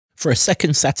For a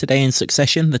second Saturday in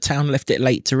succession, the Town left it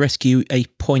late to rescue a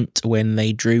point when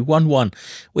they drew 1-1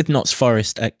 with Notts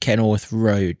Forest at Kenilworth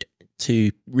Road. To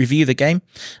review the game,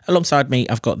 alongside me,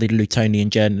 I've got the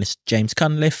Lutonian journalist James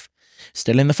Cunliffe.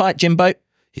 Still in the fight, Jimbo?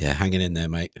 Yeah, hanging in there,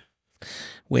 mate.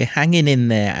 We're hanging in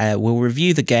there. We'll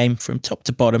review the game from top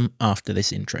to bottom after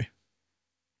this intro.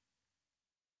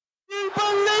 You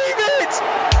believe it?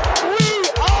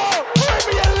 We are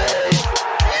Premier League!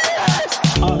 Yes!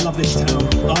 I love this town.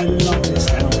 I love this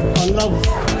town. I love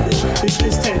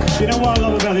this town. You know what I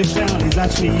love about this town is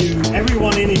actually you.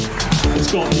 Everyone in it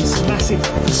has got this massive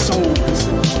soul.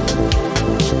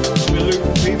 We're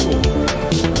Luton people,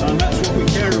 and that's what we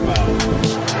care about.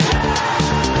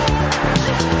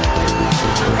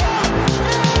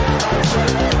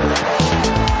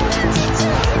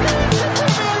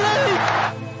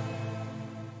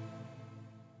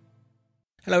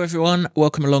 Hello everyone,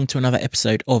 welcome along to another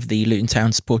episode of the Luton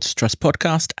Town Supporters Trust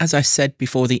podcast. As I said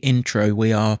before the intro,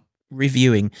 we are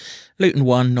reviewing Luton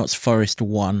 1, Notts Forest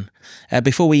 1.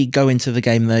 Before we go into the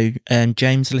game though,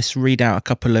 James, let's read out a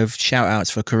couple of shout outs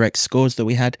for correct scores that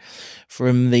we had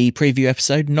from the preview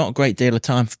episode. Not a great deal of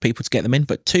time for people to get them in,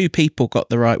 but 2 people got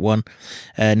the right one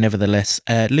nevertheless.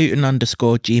 Luton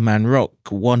 _ G-Man Rock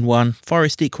 1-1.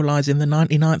 Forest equalised in the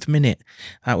 99th minute.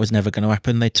 That was never going to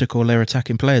happen. They took all their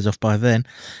attacking players off by then.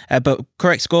 But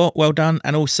correct score, well done.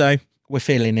 And also, we're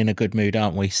feeling in a good mood,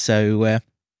 aren't we? So,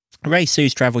 Ray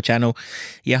Sue's Travel Channel,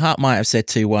 your heart might have said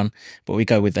 2-1, but we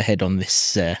go with the head on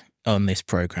this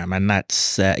programme, and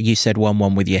that's, you said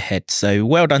 1-1 with your head. So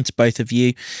well done to both of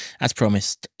you. As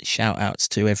promised, shout outs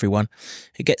to everyone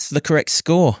who gets the correct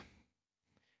score.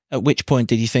 At which point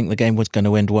did you think the game was going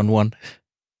to end 1-1?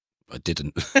 I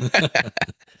didn't.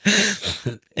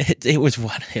 It was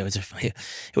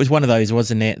one of those,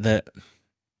 wasn't it, that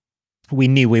we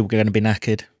knew we were going to be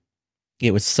knackered.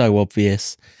 It was so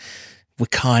obvious. We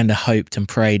kind of hoped and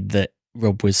prayed that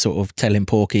Rob was sort of telling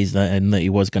Porkies that he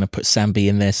was going to put Sambi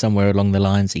in there somewhere along the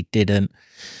lines. He didn't.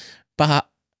 But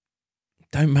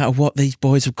don't matter what these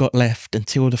boys have got left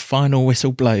until the final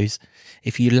whistle blows.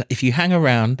 If you hang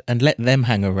around and let them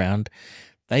hang around,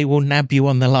 they will nab you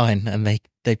on the line. And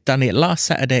they've done it last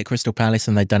Saturday at Crystal Palace,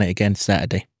 and they've done it again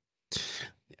Saturday.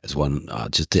 As one,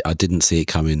 I didn't see it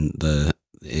coming. The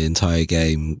entire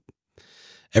game,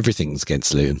 everything's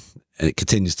against Luton. And it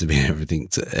continues to be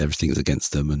everything's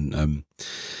against them. And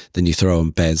then you throw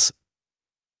on Bez,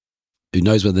 who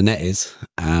knows where the net is,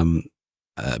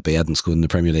 but he hadn't scored in the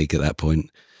Premier League at that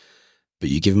point. But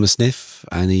you give him a sniff,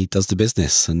 and he does the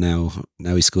business. And now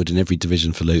he's scored in every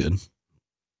division for Luton.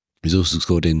 He's also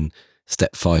scored in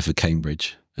Step 5 for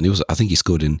Cambridge, and I think he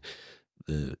scored in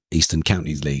the Eastern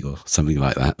Counties League or something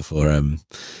like that for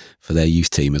their youth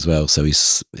team as well. So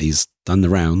he's done the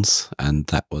rounds, and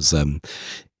that was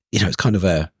it's kind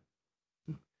of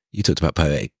you talked about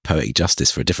poetic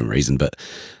justice for a different reason, but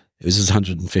it was his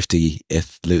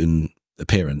 150th Luton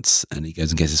appearance, and he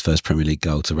goes and gets his first Premier League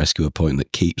goal to rescue a point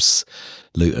that keeps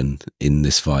Luton in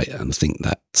this fight. And I think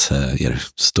that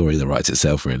story that writes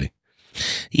itself, really.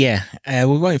 Yeah,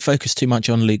 we won't focus too much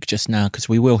on Luke just now because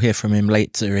we will hear from him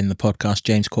later in the podcast.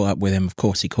 James caught up with him. Of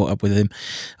course, he caught up with him,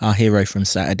 our hero from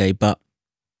Saturday, but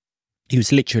he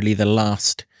was literally the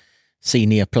last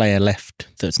senior player left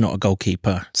that's not a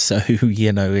goalkeeper. So,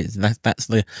 that's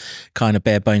the kind of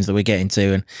bare bones that we're getting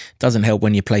to, and it doesn't help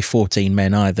when you play 14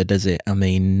 men either, does it? I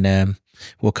mean,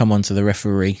 we'll come on to the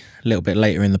referee a little bit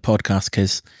later in the podcast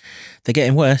because they're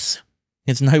getting worse.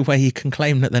 There's no way you can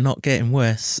claim that they're not getting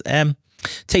worse.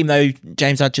 Team, though,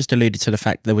 James, I just alluded to the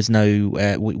fact there was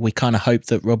no... we kind of hoped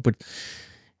that Rob would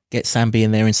get Sambi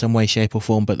in there in some way, shape or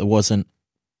form, but there wasn't.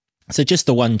 So just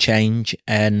the one change,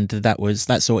 and that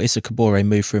saw Issa Kabore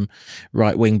move from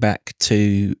right wing back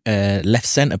to left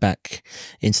centre back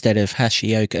instead of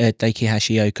Daiki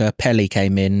Hashioka. Pelly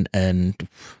came in, and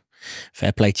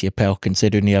fair play to your Pell,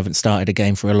 considering you haven't started a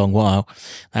game for a long while.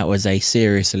 That was a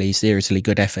seriously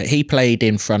good effort. He played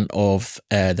in front of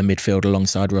the midfield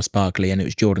alongside Ross Barkley, and it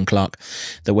was Jordan Clark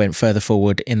that went further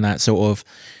forward in that sort of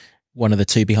one of the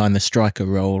two behind the striker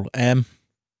role.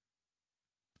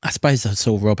 I suppose that's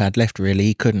all Rob had left, really.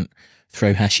 He couldn't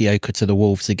throw Hashioka to the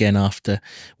Wolves again after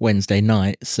Wednesday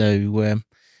night. So,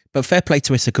 but fair play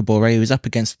to Issa Kabore. He was up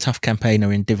against a tough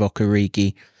campaigner in Divock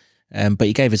Origi, but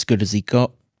he gave as good as he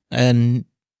got. And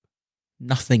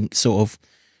nothing sort of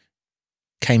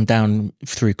came down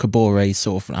through Kabore's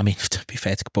sort of... I mean, to be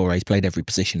fair to Kabore, he's played every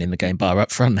position in the game bar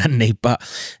up front, hasn't he? But,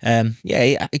 a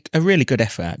really good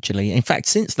effort, actually. In fact,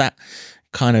 since that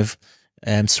kind of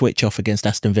switch off against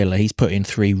Aston Villa, he's put in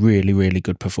 3 really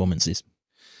good performances.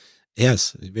 He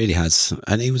has, he really has,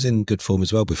 and he was in good form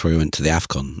as well before he went to the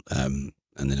AFCON.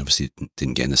 and then obviously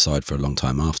didn't get in the side for a long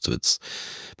time afterwards.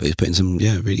 But he's putting some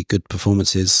really good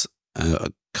performances. I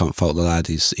can't fault the lad.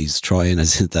 He's trying,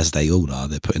 as they all are.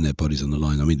 They're putting their bodies on the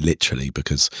line. I mean, literally,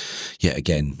 because yet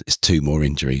again, it's 2 more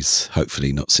injuries.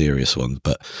 Hopefully, not serious ones.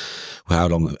 But how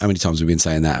many times have we been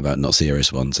saying that about not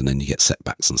serious ones, and then you get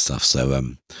setbacks and stuff.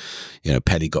 So,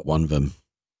 Pelly got one of them.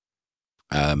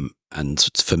 And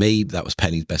for me, that was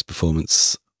Pelly's best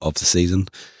performance of the season.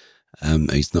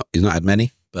 He's not had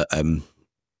many, but I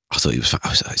thought he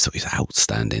was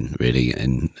outstanding, really.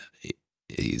 And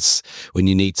he's, when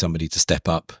you need somebody to step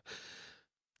up,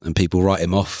 and people write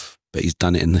him off, but he's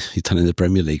done it in the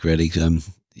Premier League, really.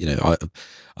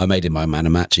 I made him my man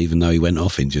of match, even though he went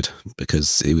off injured,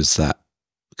 because he was that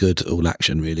good all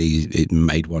action, really. He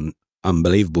made one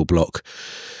unbelievable block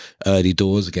early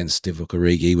doors against Divock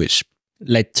Origi, which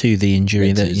led to the injury.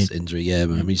 Injury, yeah. I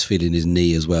mean, he's feeling his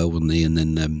knee as well, wasn't he? And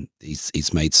then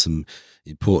he's made some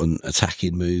important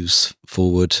attacking moves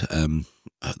forward.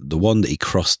 The one that he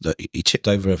crossed, that he chipped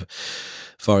over a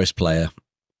Forest player,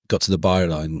 got to the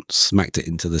byline, smacked it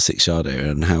into the 6-yard area,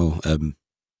 and how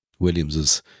Williams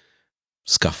has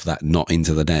scuffed that not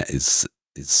into the net is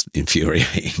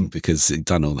infuriating, because he'd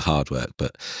done all the hard work.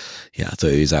 But yeah, I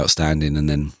thought he was outstanding, and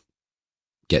then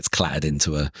gets clattered into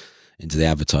the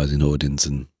advertising audience,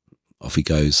 and off he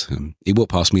goes. He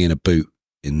walked past me in a boot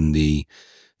in the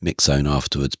mix zone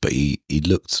afterwards, but he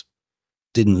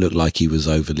didn't look like he was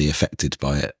overly affected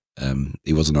by it.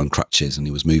 He wasn't on crutches, and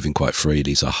he was moving quite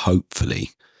freely, so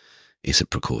hopefully it's a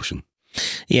precaution.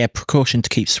 Yeah, precaution to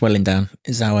keep swelling down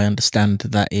is how I understand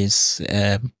that is,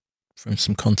 from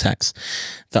some contacts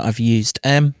that I've used.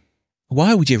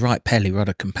 Why would you write Pelly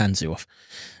Rodder Campanzu off?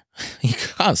 You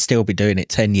can't still be doing it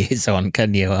 10 years on,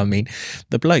 can you? I mean,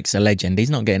 the bloke's a legend. He's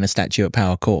not getting a statue at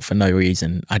Power Court for no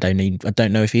reason. I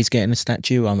don't know if he's getting a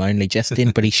statue. I'm only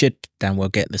jesting, but he should damn well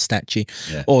get the statue,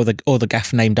 yeah. or the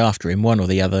gaff named after him, one or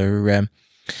the other.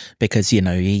 Because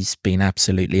he's been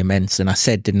absolutely immense. And I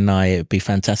said, didn't I, it'd be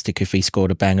fantastic if he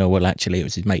scored a banger. Well, actually, it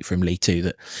was his mate from League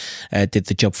 2 that did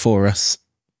the job for us.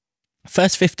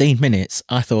 First 15 minutes,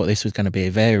 I thought this was going to be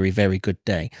a very, very good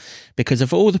day, because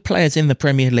of all the players in the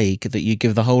Premier League that you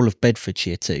give the whole of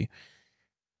Bedfordshire to,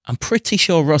 I'm pretty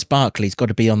sure Ross Barkley's got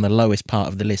to be on the lowest part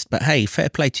of the list. But hey, fair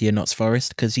play to you, Notts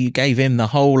Forest, because you gave him the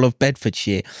whole of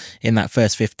Bedfordshire in that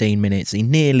first 15 minutes. He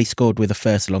nearly scored with a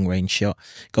first long-range shot.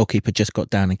 Goalkeeper just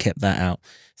got down and kept that out.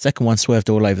 Second one swerved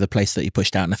all over the place that he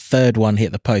pushed out, and a third one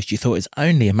hit the post. You thought it was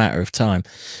only a matter of time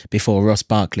before Ross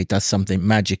Barkley does something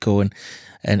magical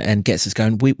and gets us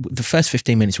going. The first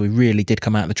 15 minutes, we really did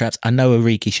come out of the traps. I know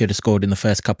Origi should have scored in the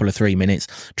first couple of 3 minutes,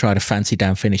 tried a fancy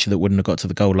down finisher that wouldn't have got to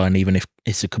the goal line even if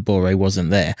Issa Kabore wasn't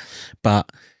there.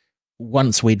 But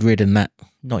once we'd ridden that,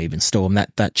 not even storm,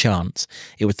 that chance,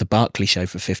 it was the Barkley show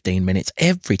for 15 minutes.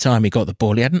 Every time he got the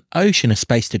ball, he had an ocean of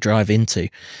space to drive into,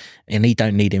 and he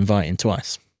don't need inviting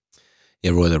twice.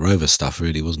 Yeah, Roy the Rover stuff,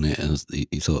 really, wasn't it? And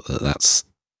he thought that's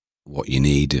what you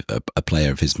need, a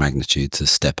player of his magnitude to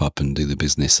step up and do the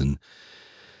business. And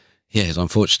yeah, it's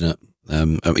unfortunate.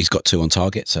 He's got 2 on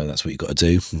target, so that's what you've got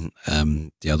to do.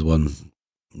 The other one,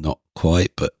 not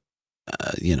quite, but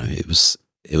it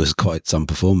was quite some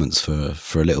performance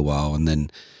for a little while. And then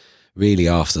really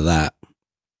after that,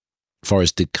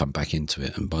 Forest did come back into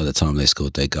it, and by the time they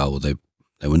scored their goal, they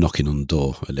were knocking on the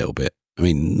door a little bit. I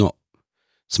mean, not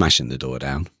smashing the door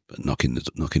down, but knocking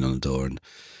on the door. And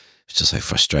it's just so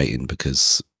frustrating,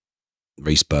 because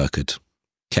Reece Burke had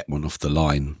kept one off the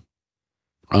line,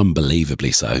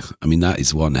 unbelievably so. I mean, that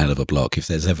is one hell of a block. If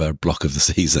there's ever a block of the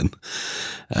season,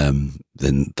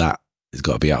 then that has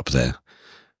got to be up there,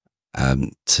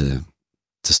 to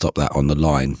stop that on the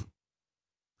line.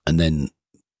 And then,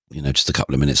 just a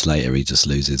couple of minutes later, he just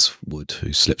loses Wood,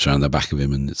 who slips around the back of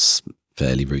him, and it's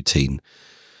fairly routine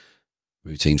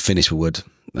finish for Wood.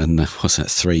 And what's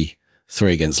that, three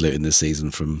against Luton this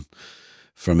season from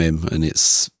him, and it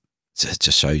just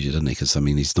shows you, doesn't it? Because I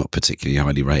mean, he's not particularly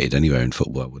highly rated anywhere in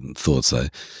football. I wouldn't have thought so,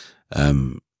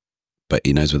 but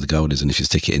he knows where the goal is, and if you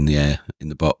stick it in the air in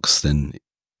the box, then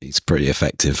he's pretty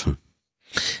effective.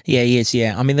 Yeah, he is.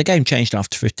 Yeah, I mean, the game changed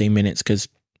after 15 minutes because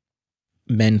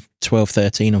men 12,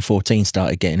 13 and 14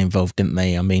 started getting involved, didn't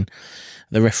they? I mean,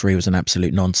 the referee was an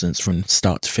absolute nonsense from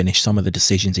start to finish. Some of the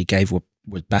decisions he gave were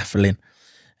baffling,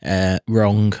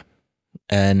 wrong,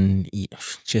 and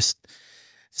just...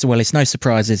 So, well, it's no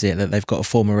surprise, is it, that they've got a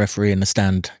former referee in the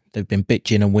stand. They've been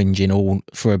bitching and whinging all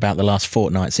for about the last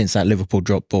fortnight since that Liverpool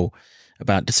drop ball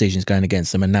about decisions going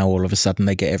against them, and now all of a sudden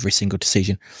they get every single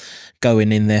decision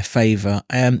going in their favour.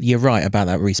 You're right about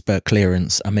that Reece Burke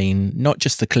clearance. I mean, not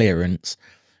just the clearance,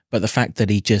 But the fact that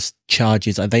he just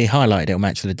charges, they highlighted it on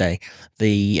Match of the Day.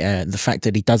 The fact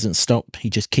that he doesn't stop, he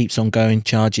just keeps on going,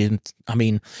 charging. I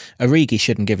mean, Origi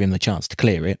shouldn't give him the chance to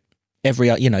clear it.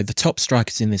 The top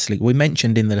strikers in this league, we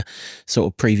mentioned in the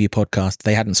sort of preview podcast,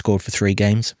 they hadn't scored for 3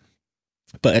 games.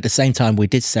 But at the same time, we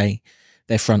did say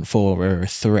their front four are a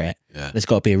threat. Yeah. There's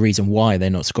got to be a reason why they're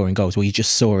not scoring goals. Well, you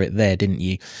just saw it there, didn't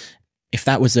you? If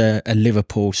that was a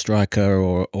Liverpool striker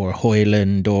or a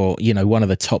Højlund or, one of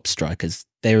the top strikers,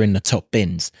 they're in the top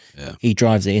bins. Yeah. He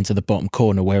drives it into the bottom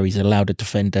corner where he's allowed a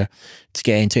defender to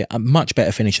get into it. A much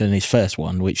better finish than his first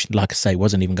one, which, like I say,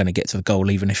 wasn't even going to get to the goal,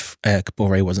 even if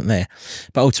Kabore wasn't there.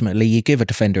 But ultimately, you give a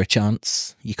defender a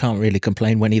chance. You can't really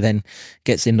complain when he then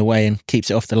gets in the way and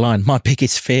keeps it off the line. My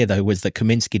biggest fear, though, was that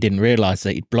Kaminsky didn't realise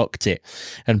that he'd blocked it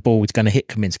and ball was going to hit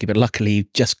Kaminsky. But luckily, he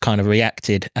just kind of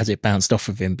reacted as it bounced off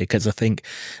of him, because I think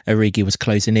Origi was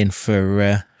closing in for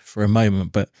a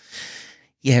moment. But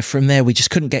yeah, from there we just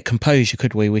couldn't get composure,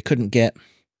 could we? We couldn't get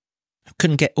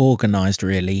organised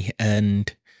really,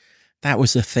 and that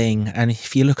was the thing. And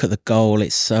if you look at the goal,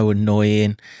 it's so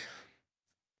annoying.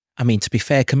 I mean, to be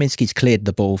fair, Kaminsky's cleared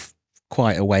the ball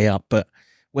quite a way up, but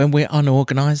when we're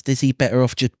unorganised, is he better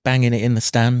off just banging it in the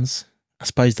stands? I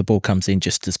suppose the ball comes in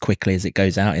just as quickly as it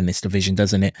goes out in this division,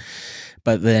 doesn't it?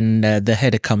 But then the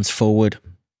header comes forward.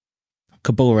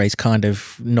 Kabore's kind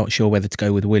of not sure whether to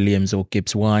go with Williams or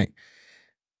Gibbs-White.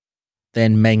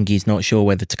 Then Mengi's not sure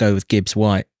whether to go with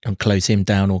Gibbs-White and close him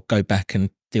down or go back and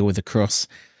deal with the cross.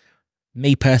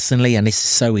 Me personally, and this is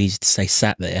so easy to say,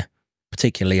 sat there,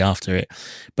 particularly after it,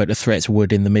 but the threat's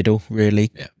Wood in the middle, really,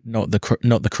 not the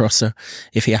crosser.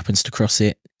 If he happens to cross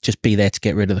it, just be there to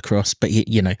get rid of the cross. But,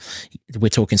 we're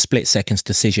talking split seconds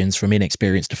decisions from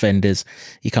inexperienced defenders.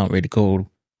 You can't really call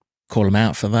him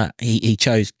out for that. He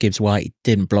chose Gibbs-White, he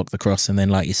didn't block the cross, and then,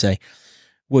 like you say,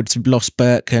 Wood's lost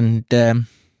Burke, and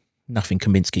nothing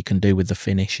Kaminsky can do with the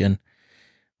finish, and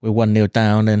we're 1-0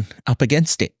 down and up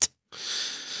against it.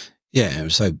 Yeah, it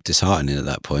was so disheartening at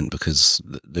that point, because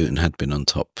Luton had been on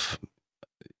top,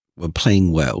 were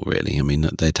playing well, really. I mean,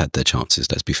 they'd had their chances,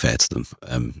 let's be fair to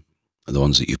them, the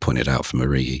ones that you pointed out from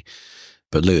Origi,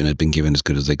 but Luton had been given as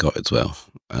good as they got as well.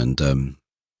 And and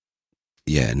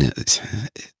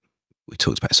we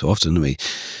talked about it so often, didn't we?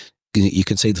 You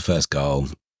can see the first goal,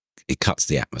 it cuts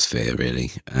the atmosphere,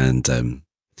 really, and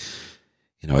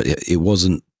it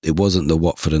wasn't the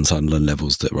Watford and Sunderland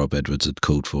levels that Rob Edwards had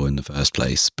called for in the first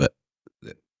place, but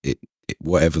it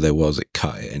whatever there was, it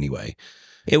cut it anyway.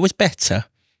 It was better.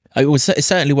 It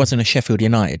certainly wasn't a Sheffield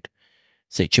United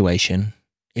situation.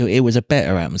 It was a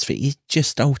better atmosphere. You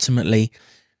just ultimately,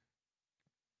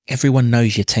 everyone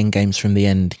knows you're 10 games from the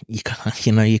end. You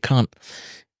can't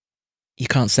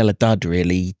sell a dud,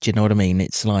 really. Do you know what I mean?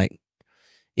 It's like,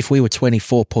 if we were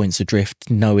 24 points adrift,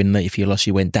 knowing that if you lost,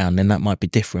 you went down, then that might be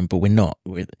different. But we're not,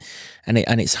 and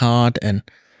it's hard, and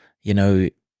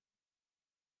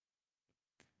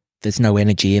there's no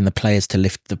energy in the players to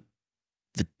lift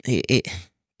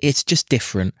it's just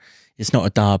different. It's not a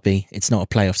derby. It's not a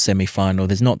playoff semi-final.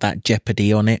 There's not that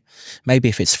jeopardy on it. Maybe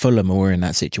if it's Fulham or we're in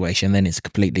that situation, then it's a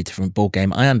completely different ball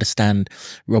game. I understand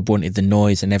Rob wanted the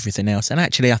noise and everything else, and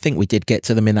actually, I think we did get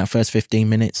to them in that first 15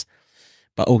 minutes.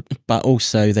 But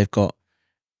also, they've got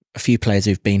a few players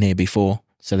who've been here before,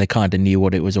 so they kind of knew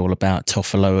what it was all about.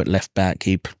 Toffolo at left back,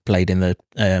 he played in the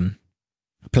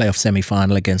playoff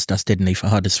semi-final against us, didn't he, for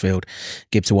Huddersfield?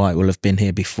 Gibbs-White will have been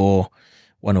here before.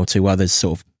 One or two others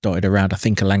sort of dotted around. I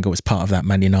think Alanga was part of that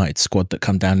Man United squad that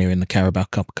come down here in the Carabao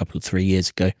Cup a couple of 3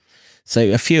 years ago. So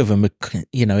a few of them,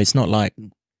 it's not like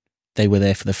they were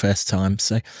there for the first time.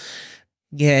 So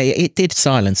yeah, it did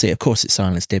silence it. Of course it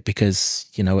silenced it, because,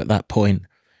 at that point,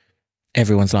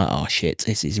 everyone's like, oh shit,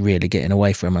 this is really getting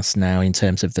away from us now in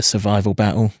terms of the survival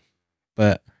battle.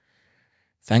 But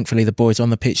thankfully the boys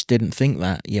on the pitch didn't think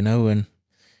that, and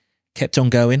kept on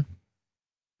going,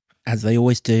 as they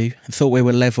always do. I thought we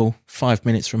were level 5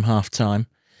 minutes from half time.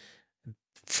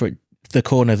 For the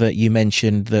corner that you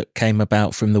mentioned that came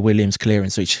about from the Williams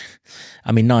clearance, which,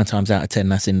 9 times out of 10,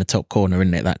 that's in the top corner,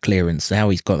 isn't it, that clearance? How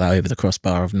he's got that over the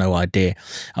crossbar, I've no idea.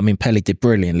 Pelly did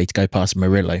brilliantly to go past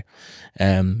Murillo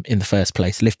in the first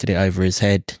place, lifted it over his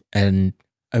head, and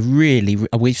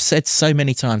we've said so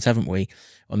many times, haven't we,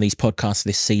 on these podcasts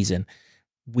this season,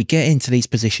 we get into these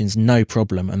positions no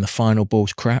problem, and the final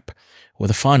ball's crap. Well,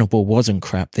 the final ball wasn't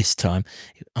crap this time.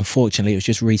 Unfortunately, it was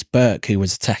just Reece Burke who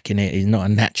was attacking it. He's not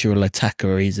a natural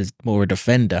attacker. He's more a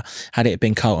defender. Had it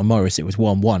been Carlton Morris, it was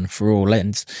 1-1 for all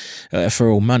ends,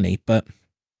 for all money. But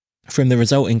from the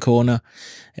resulting corner,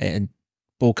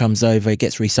 ball comes over, it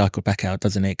gets recycled back out,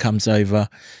 doesn't it? It comes over,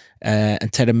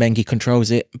 and Teden Mengi controls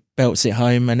it, belts it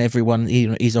home, and everyone,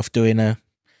 he's off doing a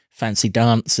fancy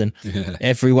dance and Yeah.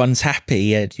 everyone's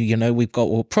happy. You know,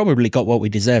 probably got what we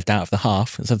deserved out of the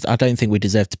half. So I don't think we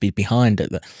deserved to be behind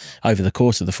over the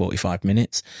course of the 45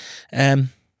 minutes. And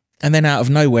then out of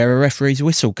nowhere, a referee's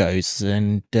whistle goes,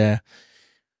 and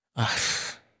I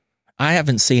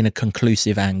haven't seen a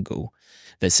conclusive angle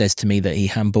that says to me that he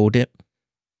handballed it.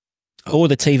 All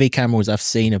the TV cameras I've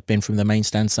seen have been from the main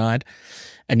stand side,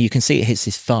 and you can see it hits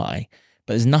his thigh,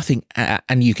 but there's nothing,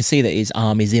 and you can see that his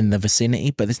arm is in the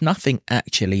vicinity, but there's nothing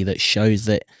actually that shows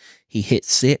that he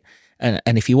hits it.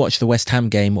 And if you watch the West Ham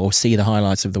game or see the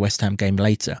highlights of the West Ham game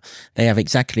later, they have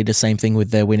exactly the same thing with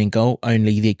their winning goal,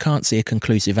 only they can't see a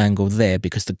conclusive angle there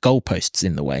because the goalpost's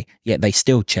in the way, yet they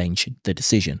still change the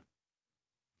decision.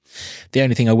 The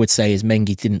only thing I would say is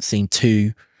Mengi didn't seem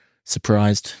too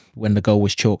surprised when the goal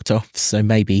was chalked off, so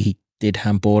maybe he did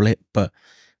handball it, but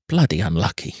bloody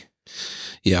unlucky.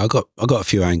 Yeah, I got a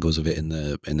few angles of it in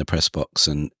the press box,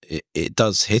 and it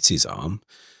does hit his arm,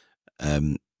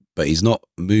 but he's not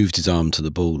moved his arm to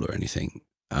the ball or anything.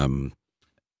 So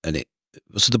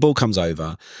the ball comes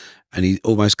over, and he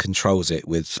almost controls it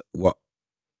with what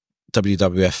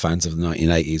WWF fans of the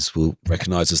 1980s will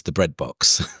recognise as the bread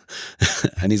box,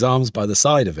 and his arm's by the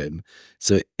side of him,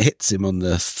 so it hits him on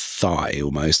the thigh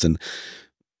almost, and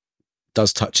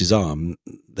does touch his arm.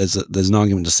 There's an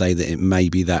argument to say that it may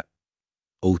be that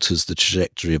alters the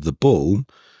trajectory of the ball,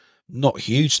 not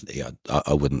hugely,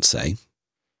 I wouldn't say,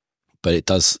 but it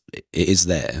does. It is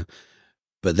there.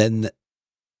 But then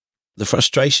the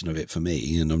frustration of it for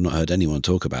me, and I've not heard anyone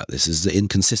talk about this, is the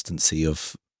inconsistency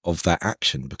of that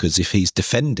action. Because if he's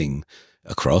defending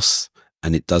a cross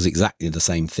and it does exactly the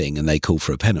same thing, and they call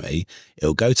for a penalty,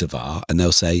 it'll go to VAR and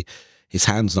they'll say his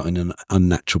hand's not in an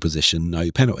unnatural position, no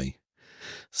penalty.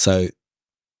 So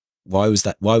why would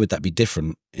that be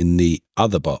different in the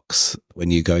other box when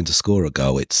you're going to score a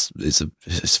goal? It's a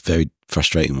very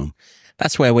frustrating one.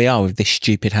 That's where we are with this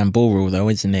stupid handball rule, though,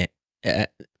 isn't it?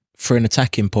 For an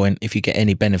attacking point, if you get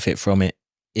any benefit from it,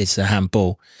 it's a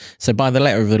handball. So by the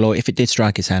letter of the law, if it did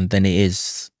strike his hand, then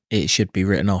it should be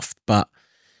written off. But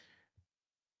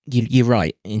you're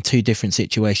right, in two different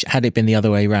situations. Had it been the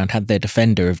other way around, had their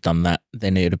defender have done that,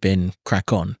 then it would have been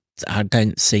crack on. I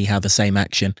don't see how the same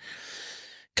action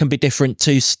can be different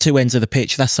two ends of the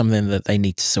pitch. That's something that they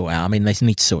need to sort out. I mean, they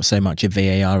need to sort so much of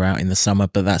VAR out in the summer,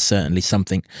 but that's certainly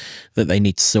something that they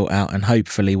need to sort out. And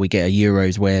hopefully we get a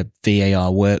Euros where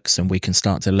VAR works and we can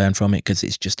start to learn from it, because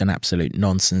it's just an absolute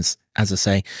nonsense. As I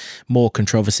say, more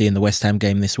controversy in the West Ham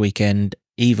game this weekend,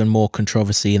 even more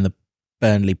controversy in the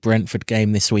Burnley-Brentford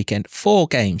game this weekend. 4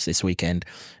 games this weekend,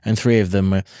 and 3 of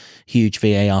them are huge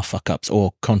VAR fuck-ups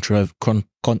or can't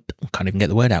even get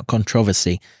the word out,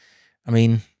 controversy. I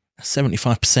mean,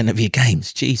 75% of your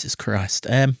games, Jesus Christ.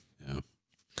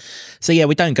 So yeah,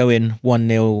 we don't go in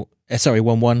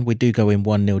 1-1. We do go in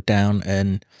 1-0 down,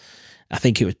 and I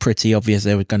think it was pretty obvious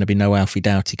there was going to be no Alfie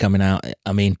Doughty coming out.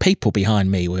 I mean, people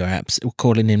behind me were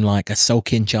calling him like a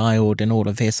sulking child and all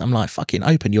of this. I'm like, fucking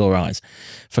open your eyes,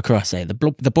 for Christ's sake.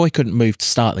 The boy couldn't move to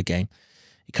start the game.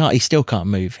 He still can't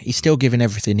move. He's still giving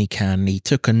everything he can. He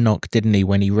took a knock, didn't he,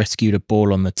 when he rescued a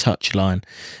ball on the touchline,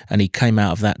 and he came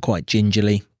out of that quite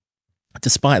gingerly.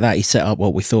 Despite that, he set up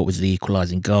what we thought was the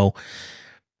equalising goal.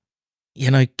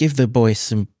 You know, give the boy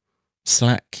some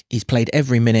slack. He's played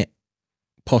every minute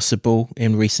possible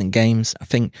in recent games. I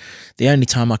think the only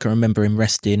time I can remember him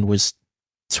resting was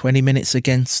 20 minutes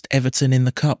against Everton in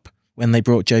the Cup when they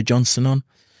brought Joe Johnson on.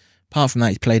 Apart from that,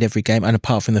 he's played every game, and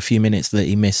apart from the few minutes that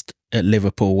he missed at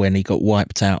Liverpool when he got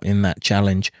wiped out in that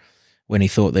challenge, when he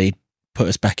thought they'd put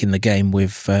us back in the game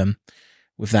with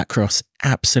that cross,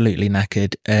 absolutely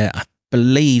knackered. I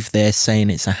believe they're saying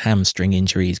it's a hamstring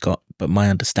injury he's got, but my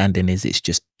understanding is it's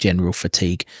just general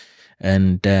fatigue.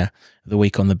 And the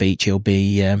week on the beach, he'll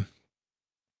be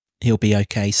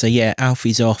okay. So yeah,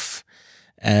 Alfie's off,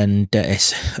 and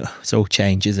it's all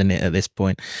change, isn't it, at this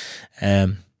point?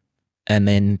 And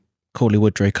then Cauley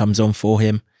Woodrow comes on for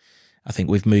him. I think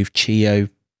we've moved Chio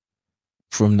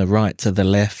from the right to the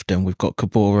left, and we've got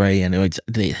Kabore, and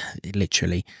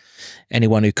literally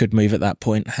anyone who could move at that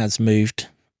point has moved.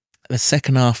 The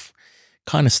second half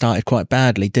kind of started quite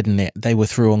badly, didn't it? They were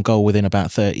through on goal within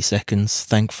about 30 seconds.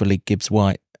 Thankfully,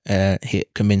 Gibbs-White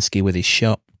hit Kaminsky with his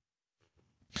shot.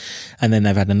 And then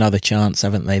they've had another chance,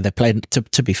 haven't they? They played,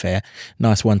 to be fair,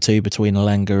 nice 1-2 between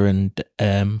Alanga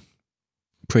and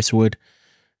Prisswood.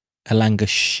 Alanga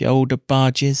shoulder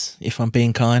barges, if I'm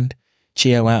being kind.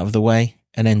 Chio out of the way,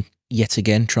 and then yet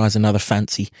again tries another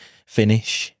fancy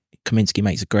finish. Kaminsky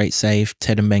makes a great save.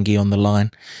 Teden Mengi on the line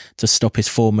to stop his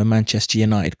former Manchester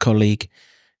United colleague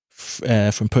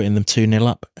from putting them 2-0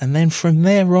 up. And then from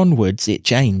there onwards, it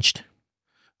changed.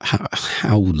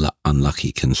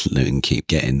 unlucky can Luton keep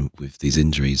getting with these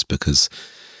injuries? Because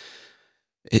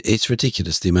it's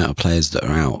ridiculous the amount of players that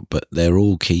are out, but they're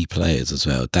all key players as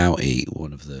well. Doughty,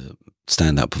 one of the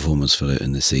standout performers for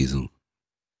Luton this season.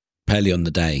 Pelly on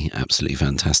the day, absolutely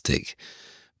fantastic.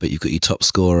 But you've got your top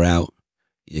scorer out,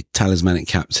 your talismanic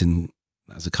captain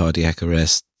has a cardiac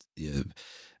arrest,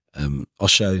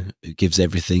 Osho, who gives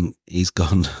everything, he's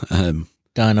gone.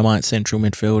 Dynamite central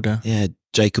midfielder. Yeah,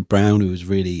 Jacob Brown, who was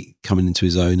really coming into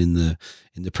his own in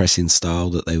the pressing style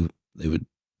that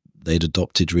they'd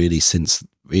adopted really since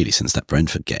that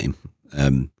Brentford game.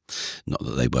 Not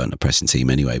that they weren't a pressing team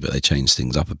anyway, but they changed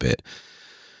things up a bit.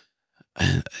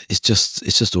 It's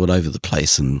just all over the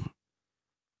place, and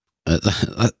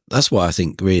that's why I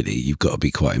think really you've got to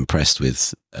be quite impressed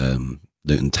with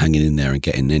Luton hanging in there and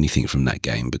getting anything from that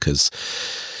game, because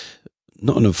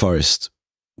Nottingham Forest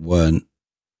weren't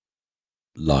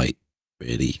light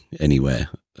really anywhere.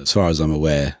 As far as I'm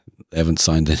aware, they haven't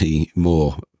signed any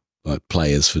more like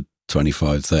players for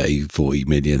 25, 30, 40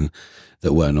 million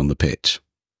that weren't on the pitch.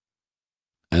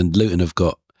 And Luton have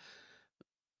got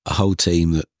a whole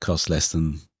team that costs less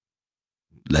than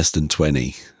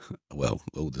 20. Well,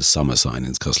 all the summer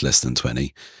signings cost less than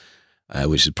 20,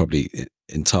 which is probably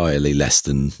entirely less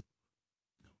than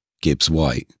Gibbs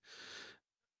White.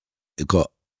 They've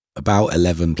got about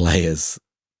 11 players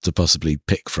to possibly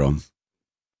pick from,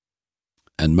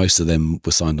 and most of them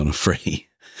were signed on a free.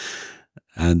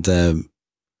 And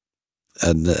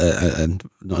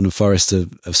Nottingham Forest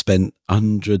have spent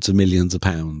hundreds of millions of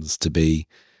pounds to be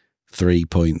 3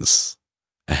 points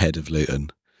ahead of Luton,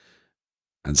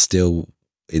 and still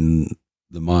in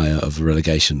the mire of a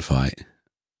relegation fight,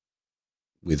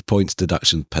 with points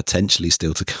deduction potentially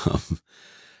still to come.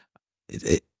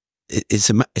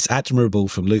 It's admirable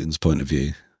from Luton's point of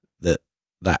view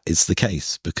that is the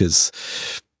case, because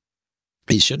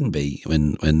it shouldn't be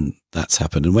when that's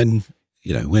happened. And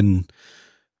when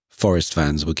Forest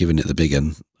fans were giving it the big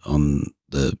one on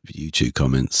the YouTube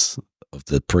comments of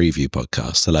the preview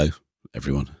podcast, hello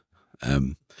everyone,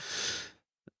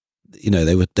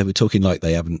 they were talking like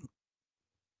they haven't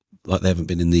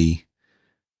been in the,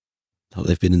 like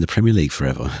they've been in the Premier League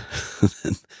forever.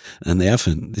 And they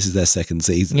haven't. This is their second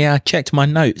season. Yeah, I checked my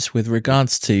notes with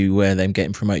regards to them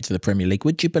getting promoted to the Premier League.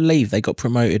 Would you believe they got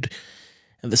promoted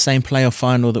at the same playoff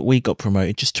final that we got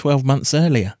promoted just 12 months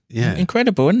earlier? Yeah.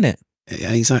 Incredible, isn't it?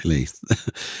 Yeah, exactly.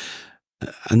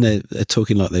 And they're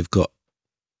talking like they've got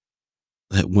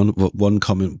one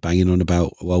comment banging on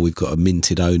about, well, we've got a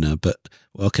minted owner, but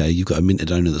okay, you've got a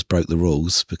minted owner that's broke the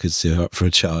rules because you're up for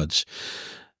a charge,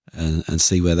 and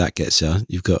see where that gets you.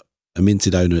 You've got a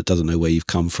minted owner that doesn't know where you've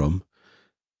come from.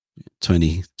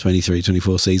 20, 23,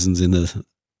 24 seasons in the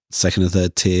second and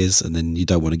third tiers, and then you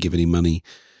don't want to give any money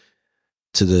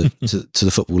to the to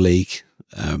the Football League,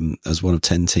 as one of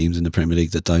 10 teams in the Premier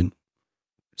League that don't.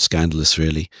 Scandalous,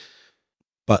 really.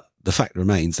 But the fact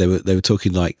remains, they were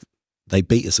talking like they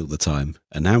beat us all the time.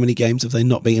 And how many games have they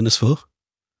not beaten us for?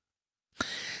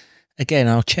 Again,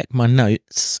 I'll check my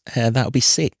notes. That'll be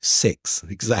 6. 6,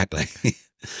 exactly.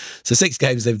 So 6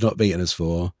 games they've not beaten us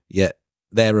for, yet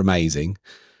they're amazing,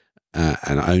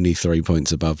 and only 3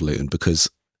 points above Luton, because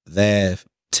their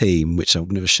team, which I'm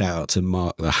going to shout out to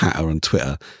Mark the Hatter on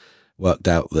Twitter, worked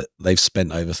out that they've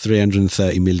spent over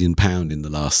 £330 million in the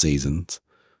last season,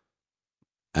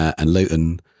 and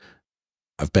Luton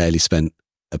have barely spent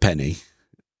a penny,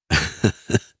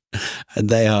 and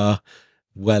they are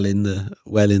well in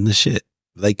the shit.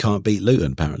 They can't beat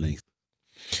Luton, apparently.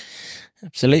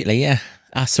 Absolutely, yeah.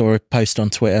 I saw a post on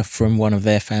Twitter from one of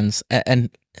their fans, and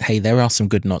hey, there are some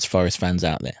good Notts Forest fans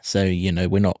out there, so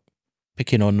we're not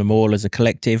picking on them all as a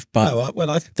collective, but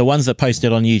the ones that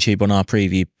posted on YouTube on our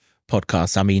preview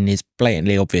podcast, I mean, it's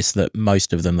blatantly obvious that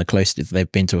most of them, the closest they've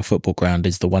been to a football ground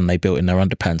is the one they built in their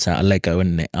underpants out of Lego,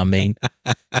 isn't it? I mean,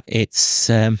 it's...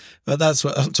 Well, that's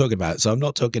what I'm talking about. So I'm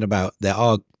not talking about...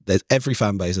 There's every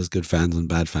fan base has good fans and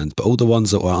bad fans, but all the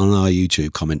ones that were on our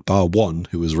YouTube comment, bar one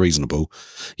who was reasonable,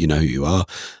 you know who you are,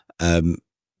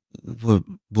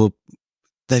 were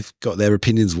they've got their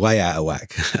opinions way out of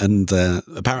whack. And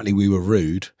apparently we were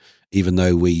rude, even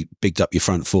though we bigged up your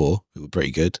front four, who were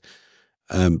pretty good.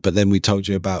 But then we told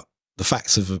you about the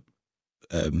facts of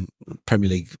Premier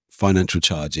League financial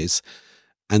charges,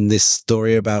 and this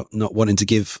story about not wanting to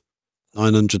give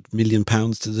 £900 million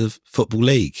to the Football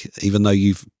League, even though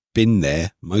you've been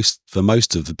there. Most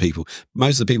of the people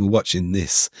watching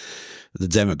this, the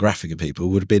demographic of people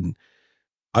would have been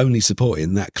only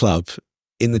supporting that club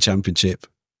in the Championship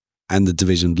and the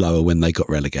division lower when they got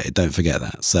relegated. Don't forget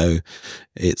that. So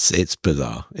it's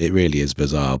bizarre. It really is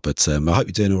bizarre. But I hope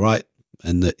you're doing all right,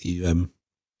 and that you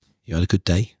you had a good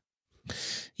day.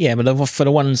 Yeah, but for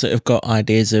the ones that have got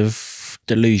ideas of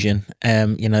delusion,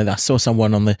 you know, I saw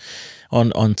someone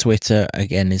on Twitter,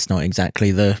 again, it's not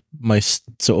exactly the most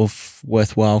sort of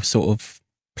worthwhile sort of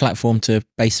platform to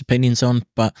base opinions on,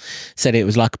 but said it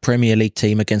was like a Premier League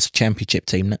team against a Championship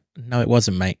team. No, it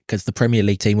wasn't, mate, because the Premier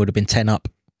League team would have been 10 up,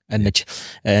 and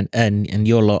and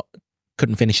your lot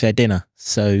couldn't finish their dinner.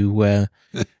 So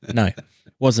no,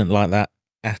 wasn't like that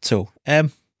at all.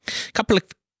 Couple of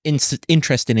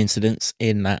interesting incidents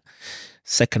in that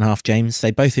second half, James.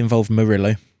 They both involved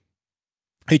Murillo,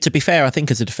 who, to be fair, I think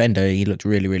as a defender, he looked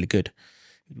really, really good.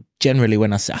 Generally,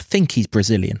 when I think he's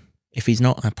Brazilian. If he's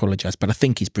not, I apologise, but I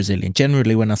think he's Brazilian.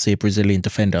 Generally, when I see a Brazilian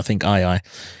defender, I think aye,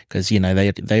 because, you know,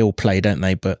 they all play, don't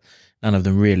they? But none of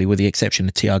them really, with the exception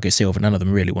of Thiago Silva, none of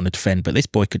them really want to defend. But this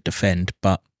boy could defend.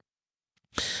 But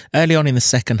early on in the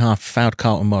second half, fouled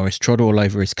Carlton Morris, trod all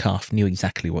over his calf, knew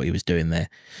exactly what he was doing there,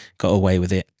 got away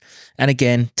with it. And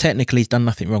again, technically, he's done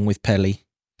nothing wrong with Pelé,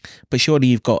 but surely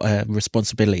you've got a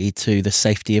responsibility to the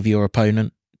safety of your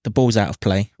opponent. The ball's out of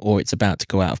play, or it's about to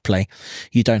go out of play.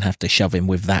 You don't have to shove him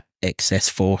with that excess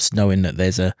force, knowing that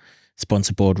there's a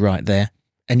sponsor board right there.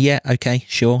 And yeah, okay,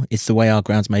 sure, it's the way our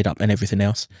ground's made up and everything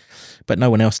else, but no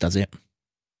one else does it.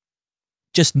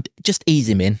 Just ease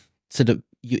him in so that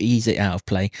you ease it out of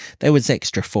play. There was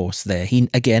extra force there. He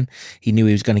knew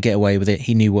he was going to get away with it.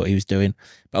 He knew what he was doing,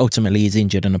 but ultimately he's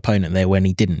injured an opponent there when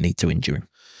he didn't need to injure him.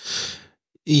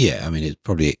 Yeah, I mean, it's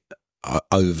probably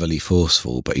overly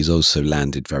forceful, but he's also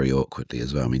landed very awkwardly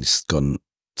as well. I mean, he's gone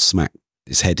smack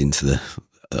his head into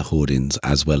the hoardings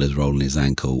as well as rolling his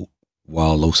ankle,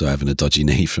 while also having a dodgy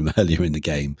knee from earlier in the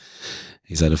game.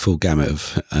 He's had a full gamut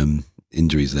of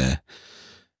injuries there.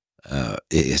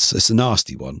 It's a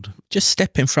nasty one. Just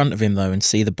step in front of him though and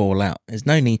see the ball out. There's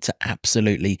no need to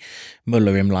absolutely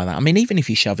muller him like that. I mean, even if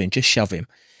you shove him, just shove him.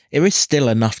 There is still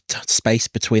enough space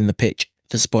between the pitch,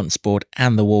 the sponsor board,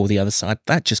 and the wall the other side.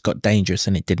 That just got dangerous,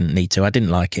 and it didn't need to. I didn't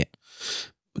like it.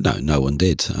 No one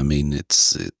did. I mean,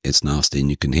 it's nasty, and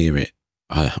you can hear it.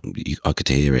 I could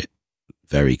hear it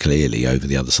very clearly over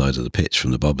the other side of the pitch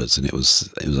from the bobbers, and it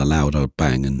was a loud old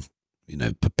bang. And you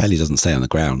know, Pelé doesn't stay on the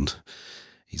ground.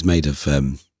 He's made of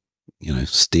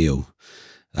steel,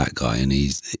 that guy, and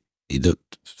he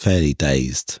looked fairly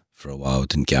dazed for a while.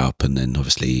 Didn't get up, and then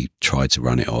obviously he tried to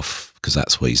run it off because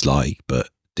that's what he's like, but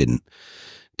didn't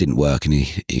work, and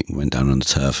he went down on the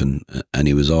turf and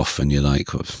he was off. And you're like,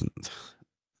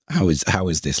 how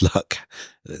is this luck?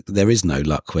 There is no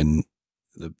luck when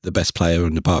the best player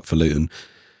on the park for Luton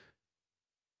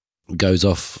goes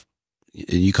off.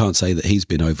 You can't say that he's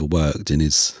been overworked in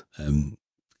his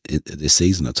this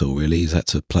season at all. Really, he's had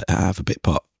to have a bit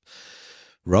part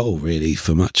role really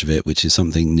for much of it, which is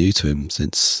something new to him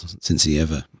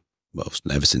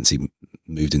ever since he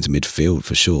moved into midfield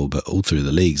for sure. But all through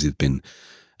the leagues, he's been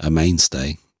a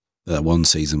mainstay. That one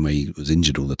season where he was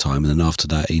injured all the time, and then after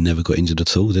that he never got injured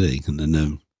at all, did he? And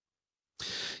then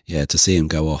to see him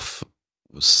go off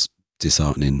was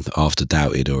disheartening after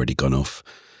Doubt had already gone off,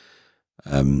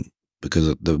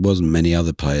 because there wasn't many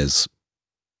other players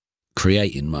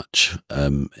creating much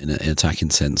in an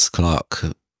attacking sense. Clark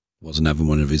wasn't having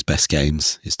one of his best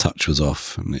games. His touch was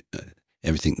off, and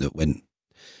everything that went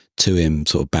to him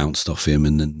sort of bounced off him,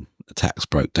 and then attacks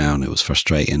broke down. It was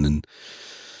frustrating. And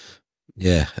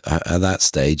yeah, at that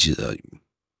stage,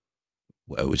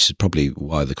 which is probably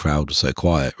why the crowd was so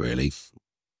quiet, really,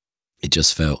 it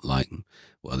just felt like,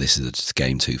 well, this is just a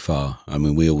game too far. I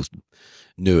mean, we all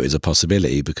knew it was a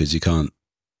possibility, because you can't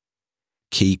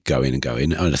keep going and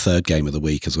going on a third game of the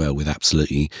week as well with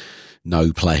absolutely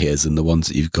no players, and the ones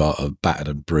that you've got are battered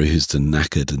and bruised and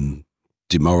knackered and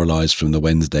demoralised from the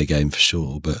Wednesday game for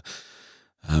sure. But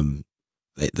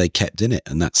they kept in it,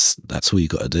 and that's all you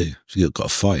got to do. You've got to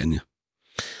fight, haven't you?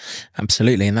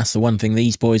 Absolutely, and that's the one thing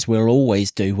these boys will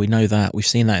always do. We know that. We've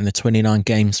seen that in the 29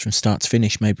 games from start to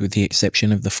finish, maybe with the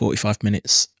exception of the 45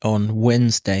 minutes on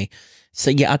Wednesday.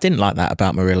 So yeah, I didn't like that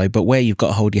about Murillo, but where you've got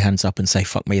to hold your hands up and say,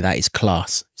 fuck me, that is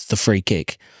class. It's the free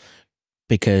kick.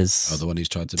 Because the one who's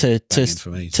tried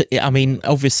to I mean,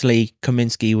 obviously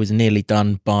Kaminsky was nearly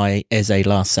done by Eze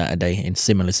last Saturday in a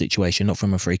similar situation, not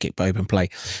from a free kick but open play.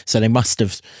 So they must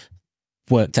have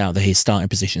worked out that his starting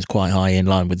position is quite high, in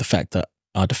line with the fact that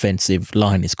our defensive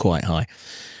line is quite high.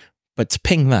 But to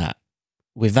ping that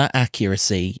with that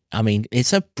accuracy, I mean,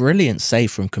 it's a brilliant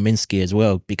save from Kaminsky as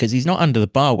well, because he's not under the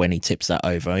bar when he tips that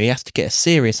over. He has to get a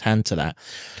serious hand to that.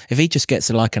 If he just gets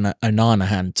like an Onana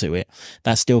hand to it,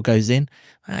 that still goes in.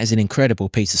 That is an incredible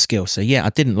piece of skill. So yeah, I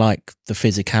didn't like the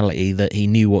physicality, that he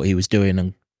knew what he was doing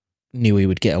and knew he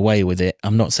would get away with it.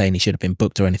 I'm not saying he should have been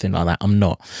booked or anything like that. I'm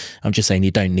not. I'm just saying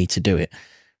you don't need to do it.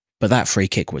 But that free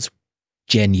kick was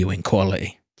genuine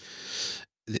quality.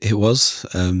 It was.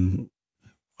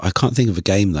 I can't think of a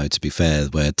game, though, to be fair,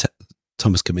 where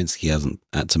Thomas Kaminski hasn't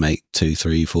had to make 2,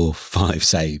 3, 4, 5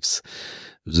 saves.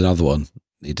 There was another one.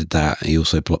 He did that. He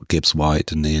also blocked Gibbs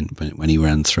White, and then when he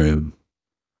ran through,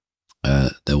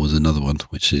 there was another one,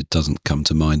 which it doesn't come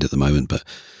to mind at the moment, but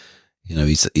you know,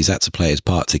 he's had to play his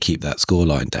part to keep that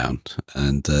scoreline down,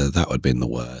 and that would have been the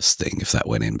worst thing if that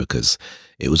went in, because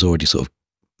it was already sort of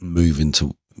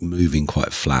moving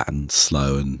quite flat and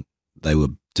slow, and they were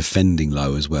defending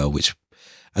low as well, which,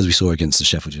 as we saw against the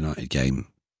Sheffield United game,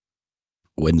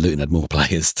 when Luton had more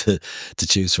players to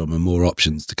choose from and more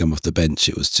options to come off the bench,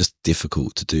 it was just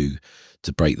difficult to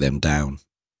break them down,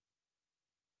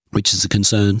 which is a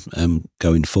concern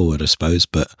going forward, I suppose,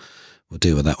 but we'll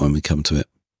deal with that when we come to it.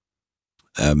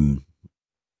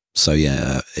 So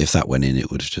yeah, if that went in, it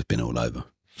would have just been all over.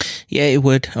 Yeah, it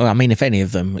would. Well, I mean, if any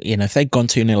of them, you know, if they'd gone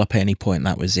 2-0 up at any point,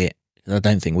 that was it. I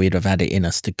don't think we'd have had it in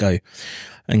us to go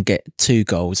and get 2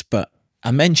 goals. But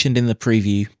I mentioned in the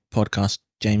preview podcast,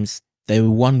 James, they were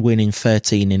 1 win in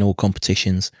 13 in all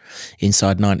competitions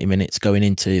inside 90 minutes going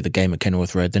into the game at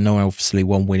Kenilworth Road. They're now obviously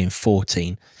 1 win in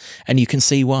 14. And you can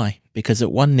see why. Because at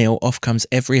 1-0, off comes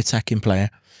every attacking player,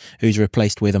 who's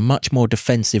replaced with a much more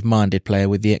defensive-minded player,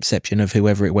 with the exception of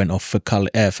whoever it went off for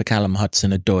Callum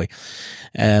Hudson-Odoi.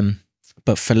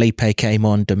 But Felipe came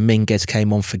on, Dominguez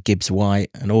came on for Gibbs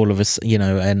White, and all of us, you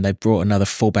know, and they brought another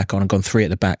full-back on and gone 3 at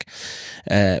the back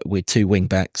with 2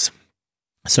 wing-backs.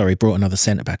 Sorry, brought another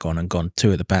centre-back on and gone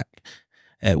 2 at the back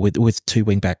with 2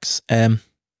 wing-backs. And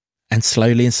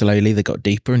slowly they got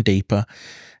deeper and deeper,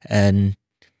 and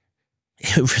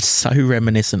it was so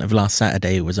reminiscent of last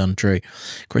Saturday, it was untrue.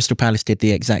 Crystal Palace did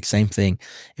the exact same thing.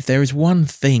 If there is one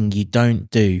thing you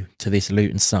don't do to this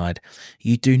Luton side,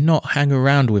 you do not hang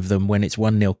around with them when it's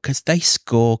 1-0, because they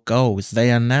score goals.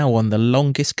 They are now on the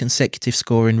longest consecutive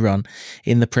scoring run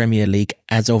in the Premier League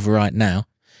as of right now,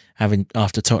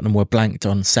 after Tottenham were blanked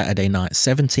on Saturday night.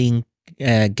 17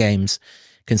 games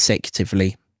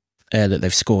consecutively that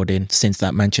they've scored in since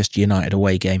that Manchester United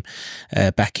away game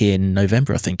back in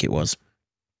November, I think it was.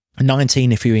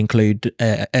 19 if you include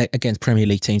against Premier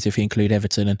League teams, if you include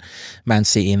Everton and Man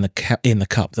City in the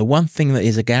cup. The one thing that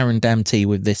is a guarantee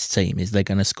with this team is they're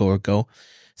going to score a goal.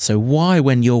 So why,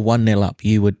 when you're 1-0 up,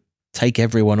 you would take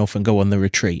everyone off and go on the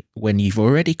retreat when you've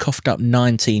already coughed up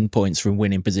 19 points from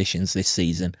winning positions this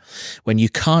season, when you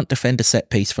can't defend a set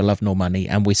piece for love nor money,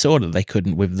 and we saw that they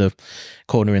couldn't with the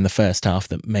corner in the first half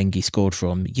that Mengi scored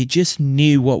from. You just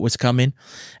knew what was coming,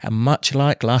 and much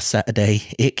like last Saturday,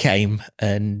 it came,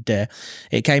 and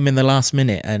it came in the last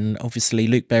minute. And obviously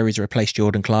Luke Berry's replaced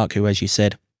Jordan Clark, who, as you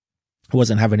said,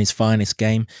 wasn't having his finest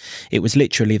game. It was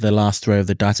literally the last throw of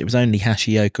the dice. It was only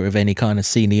Hashioka of any kind of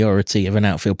seniority of an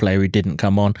outfield player who didn't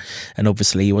come on, and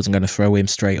obviously he wasn't going to throw him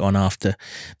straight on after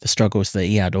the struggles that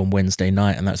he had on Wednesday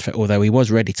night, and that's although he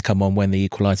was ready to come on when the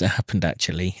equaliser happened,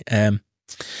 actually.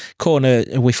 Corner,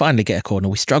 we finally get a corner.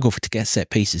 We struggled to get set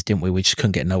pieces, didn't we? We just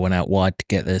couldn't get no one out wide to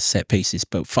get the set pieces,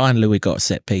 but finally we got a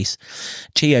set piece.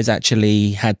 Chio's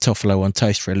actually had Toffolo on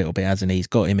toast for a little bit, hasn't he? He's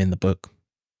got him in the book.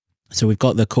 So we've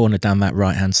got the corner down that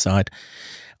right-hand side.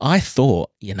 I thought,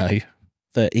 you know,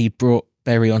 that he brought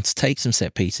Berry on to take some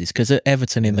set pieces, because at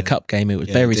Everton in the cup game, it was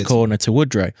Berry's corner to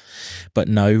Woodrow. But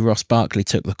no, Ross Barkley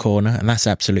took the corner, and that's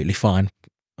absolutely fine.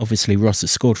 Obviously, Ross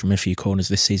has scored from a few corners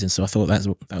this season, so I thought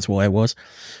that's why it was.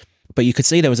 But you could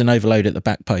see there was an overload at the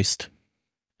back post.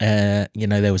 You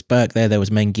know, there was Burke there was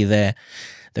Mengi there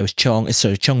was Chong.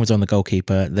 So Chong was on the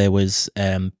goalkeeper. There was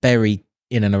Berry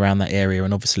in and around that area,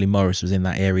 and obviously Morris was in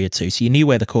that area too. So you knew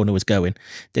where the corner was going.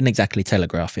 Didn't exactly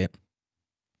telegraph it.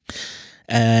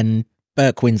 And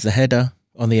Burke wins the header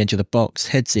on the edge of the box,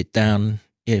 heads it down.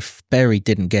 If Berry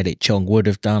didn't get it, Chong would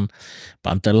have done. But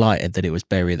I'm delighted that it was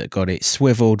Berry that got it.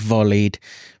 Swiveled, volleyed,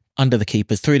 under the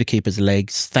keeper's, through the keeper's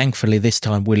legs. Thankfully, this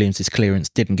time Williams' clearance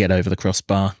didn't get over the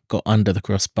crossbar, got under the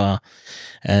crossbar.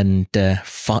 And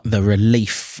the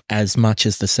relief, as much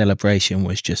as the celebration,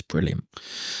 was just brilliant.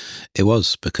 It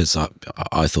was, because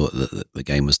I thought that the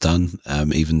game was done.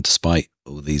 Even despite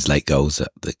all these late goals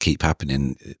that keep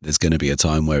happening, there's going to be a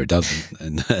time where it doesn't.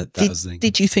 And was the thing.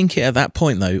 Did you think it at that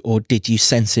point, though, or did you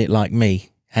sense it like me?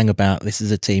 Hang about, this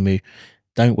is a team who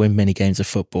don't win many games of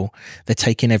football. They're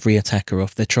taking every attacker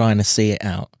off. They're trying to see it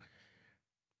out.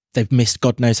 They've missed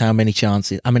God knows how many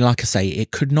chances. I mean, like I say,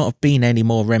 it could not have been any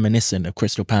more reminiscent of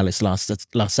Crystal Palace last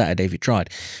Saturday if you tried.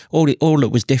 All that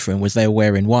was different was they were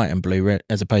wearing white and blue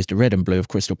as opposed to red and blue of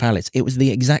Crystal Palace. It was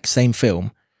the exact same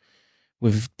film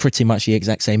with pretty much the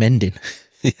exact same ending.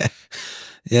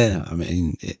 Yeah. I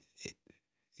mean,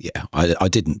 I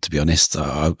didn't, to be honest.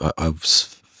 I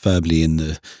was firmly in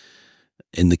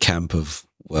the camp of,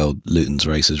 well, Luton's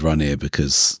race has run here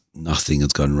because nothing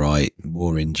has gone right.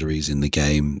 More injuries in the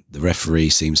game. The referee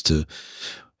seems to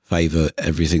favour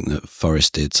everything that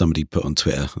Forest did. Somebody put on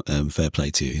Twitter, fair play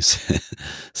to you,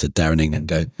 said Darren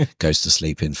England goes to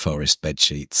sleep in Forest bed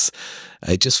sheets.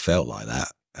 It just felt like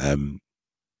that.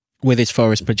 With his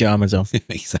Forest pyjamas on.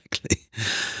 Exactly.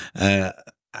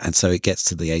 And so it gets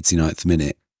to the 89th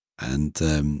minute,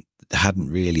 and hadn't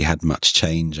really had much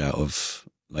change out of,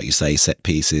 like you say, set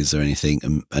pieces or anything.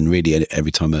 And really,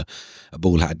 every time a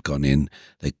ball had gone in,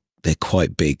 they're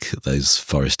quite big, those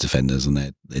Forest defenders, and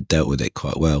they dealt with it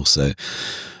quite well. So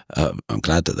I'm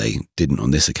glad that they didn't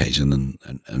on this occasion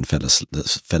and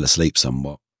fell asleep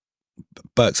somewhat.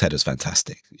 Burke's header's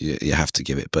fantastic. You have to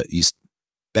give it, but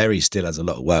Berry still has a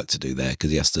lot of work to do there,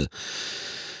 because he has to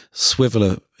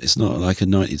swivel it's not like a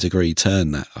 90-degree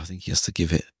turn. That I think he has to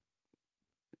give it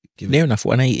near enough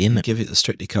 180, isn't it? Give it the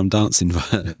Strictly Come Dancing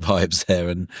vibes there,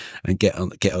 and get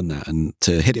on that, and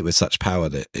to hit it with such power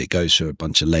that it goes through a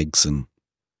bunch of legs, and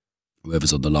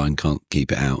whoever's on the line can't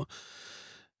keep it out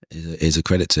is a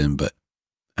credit to him. But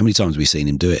how many times have we seen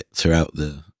him do it throughout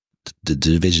the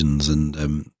divisions?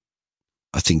 And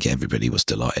I think everybody was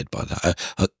delighted by that.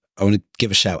 I want to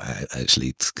give a shout out,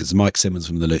 actually, because Mike Simmons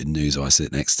from the Luton News, who I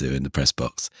sit next to in the press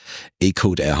box, he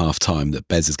called it at half time that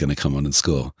Bez is going to come on and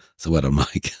score. So well done,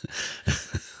 Mike.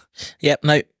 Yep,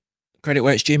 no, credit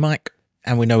where it's due, Mike.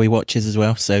 And we know he watches as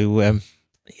well. So,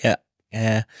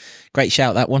 great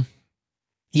shout, that one.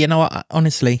 You know what,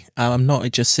 honestly, I'm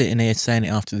not just sitting here saying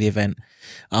it after the event.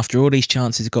 After all these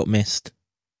chances got missed,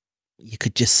 you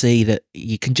can just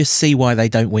see why they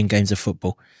don't win games of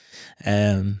football.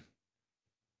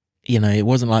 You know, it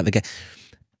wasn't like the game.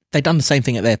 They'd done the same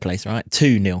thing at their place, right?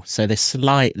 2-0. So they're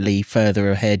slightly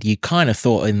further ahead. You kind of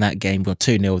thought in that game, well,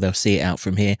 2-0, they'll see it out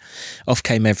from here. Off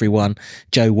came everyone.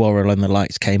 Joe Worrell and the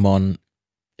lights came on.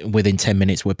 Within 10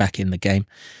 minutes, we're back in the game.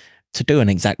 To do an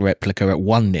exact replica at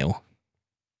 1-0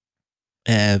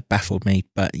 baffled me.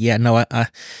 But yeah, no, I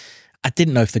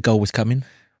didn't know if the goal was coming,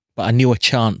 but I knew a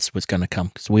chance was going to come,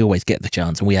 because we always get the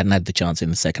chance, and we hadn't had the chance in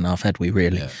the second half, had we,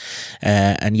 really?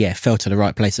 Yeah. And yeah, fell to the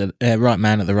right place, right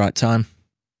man at the right time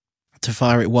to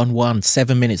fire it 1-1.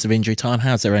 7 minutes of injury time.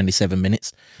 How's there only 7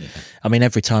 minutes? Yeah. I mean,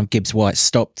 every time Gibbs White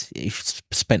stopped, he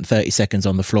spent 30 seconds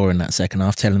on the floor in that second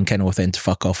half, telling Kenilworth End to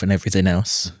fuck off and everything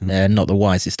else. Not the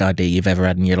wisest idea you've ever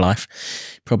had in your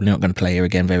life. Probably not going to play here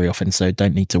again very often, so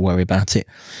don't need to worry about it.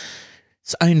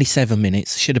 It's only 7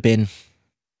 minutes. Should have been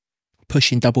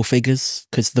pushing double figures,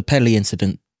 because the Pelly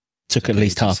incident took at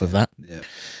least half of that.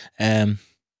 Yeah.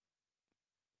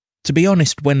 To be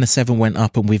honest, when the 7 went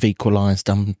up and we've equalised,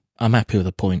 I'm happy with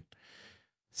the point.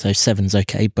 So 7's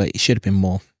okay, but it should have been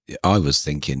more. I was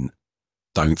thinking,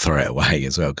 don't throw it away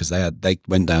as well, because they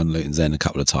went down Luton's End a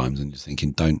couple of times, and just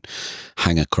thinking, don't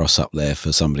hang a cross up there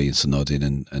for somebody to nod in,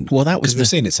 and well, that was we've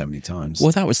seen it so many times.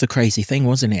 Well, that was the crazy thing,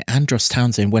 wasn't it? Andros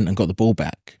Townsend went and got the ball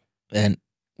back, and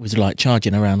was like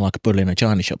charging around like a bull in a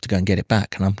china shop to go and get it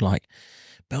back, and I'm like,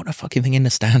 belt a fucking thing in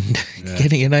the stand.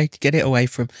 Yeah. Get it away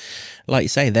from, like you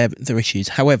say, their issues.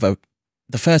 However,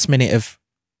 the first minute of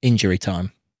injury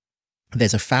time,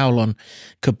 there's a foul on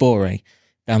Kabore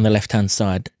down the left-hand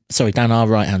side. Sorry, down our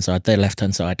right-hand side, their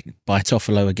left-hand side, by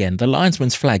Toffolo again. The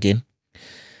linesman's flagging,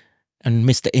 and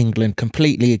Mr. England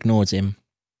completely ignores him.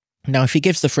 Now, if he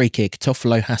gives the free kick,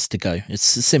 Toffolo has to go.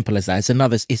 It's as simple as that.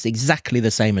 It's exactly the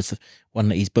same as the one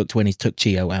that he's booked when he took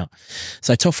Chio out.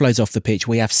 So Toffolo's off the pitch.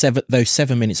 We have those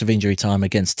 7 minutes of injury time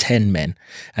against 10 men,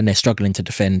 and they're struggling to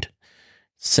defend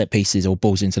set pieces or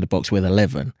balls into the box with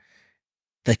 11.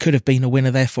 There could have been a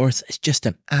winner there for us. It's just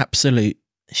an absolute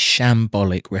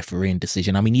shambolic refereeing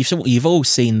decision. I mean, you've all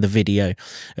seen the video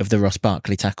of the Ross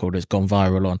Barkley tackle that's gone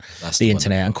viral on the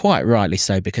internet, and quite rightly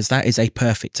so, because that is a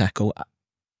perfect tackle.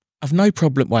 I've no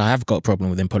problem. Well, I have got a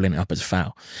problem with him pulling it up as a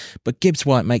foul, but Gibbs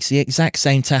White makes the exact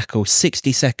same tackle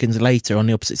 60 seconds later on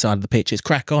the opposite side of the pitch. It's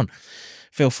crack on.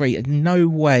 Feel free. No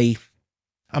way.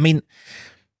 I mean,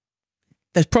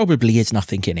 there probably is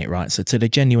nothing in it, right? So to the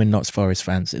genuine Notts Forest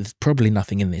fans, there's probably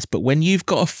nothing in this. But when you've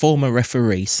got a former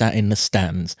referee sat in the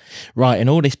stands, writing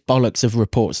all this bollocks of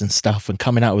reports and stuff and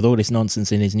coming out with all this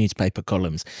nonsense in his newspaper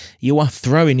columns, you are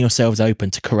throwing yourselves open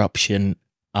to corruption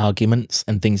arguments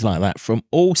and things like that from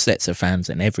all sets of fans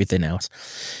and everything else.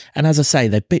 And as I say,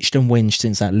 they've bitched and whinged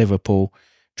since that Liverpool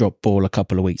drop ball a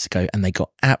couple of weeks ago, and they got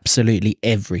absolutely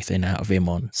everything out of him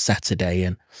on Saturday.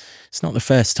 And it's not the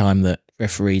first time that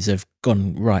referees have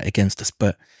gone right against us,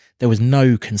 but there was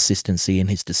no consistency in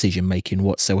his decision making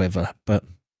whatsoever. But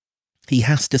He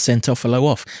has to send Toffolo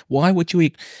off. Why would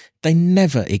you? They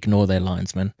never ignore their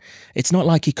linesmen. It's not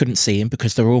like he couldn't see him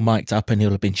because they're all mic'd up and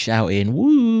he'll have been shouting,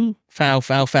 woo, foul,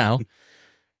 foul, foul.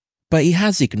 But he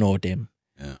has ignored him.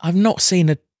 Yeah. I've not seen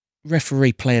a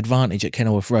referee play advantage at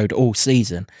Kenilworth Road all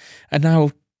season. And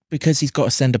now, because he's got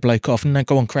to send a bloke off and then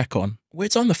go on, crack on. Well,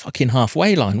 it's on the fucking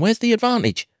halfway line. Where's the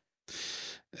advantage?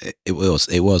 It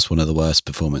was one of the worst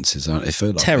performances. I feel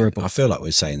like Terrible. I feel like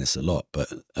we're saying this a lot, but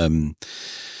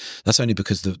that's only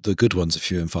because the good ones are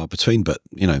few and far between. But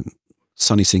you know,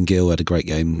 Sonny Singill had a great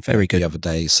game Very good the other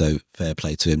day, so fair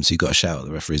play to him. So you got to shout at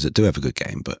the referees that do have a good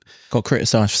game, but got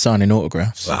criticised for signing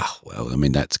autographs. well, I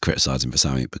mean that's criticising for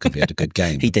something because he had a good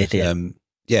game. He did, yeah.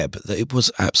 Yeah, but it was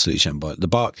absolutely shambolic. The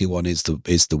Barkley one is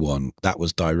the one that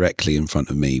was directly in front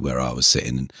of me where I was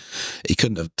sitting, and he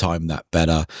couldn't have timed that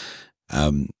better.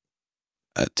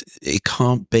 It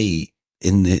can't be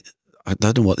in the. I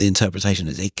don't know what the interpretation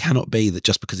is. It cannot be that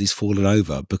just because he's fallen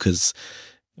over because.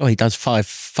 Oh, he does five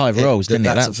rolls, didn't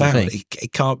he? That's the thing.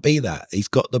 It can't be that. He's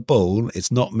got the ball.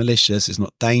 It's not malicious. It's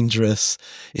not dangerous.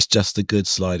 It's just a good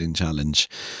sliding challenge.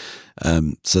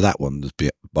 So that one was a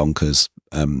bit bonkers.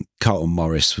 Carlton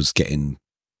Morris was getting,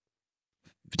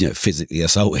 physically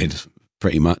assaulted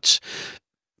pretty much.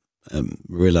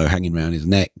 Murillo hanging around his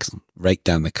neck, raked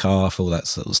down the calf, all that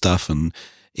sort of stuff, and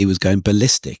he was going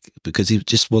ballistic because he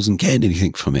just wasn't getting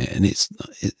anything from it. And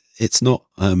it's not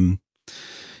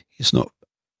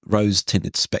rose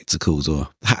tinted spectacles or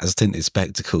has tinted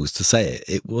spectacles to say it.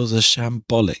 It was a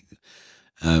shambolic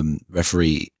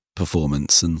referee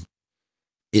performance, and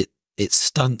it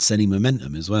stunts any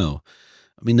momentum as well.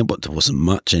 I mean, there wasn't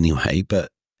much anyway,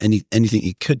 but anything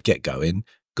you could get going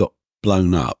got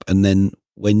blown up, and then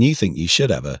when you think you should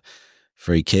have a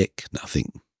free kick,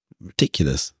 nothing.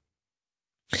 Ridiculous.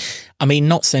 I mean,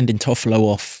 not sending Toffolo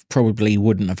off probably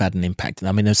wouldn't have had an impact.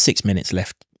 I mean, there's 6 minutes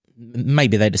left.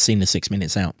 Maybe they'd have seen the 6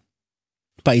 minutes out.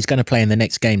 But he's going to play in the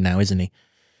next game now, isn't he?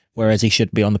 Whereas he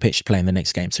should be on the pitch playing the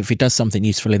next game. So if he does something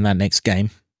useful in that next game,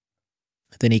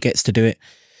 then he gets to do it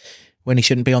when he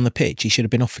shouldn't be on the pitch. He should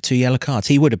have been off for 2 yellow cards.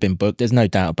 He would have been booked. There's no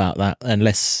doubt about that.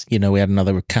 Unless, we had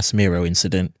another Casemiro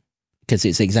incident. Because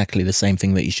it's exactly the same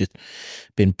thing that he's just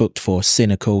been booked for.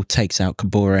 Cynical, takes out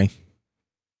Kabore.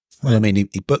 Well, I mean,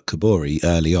 he booked Kabore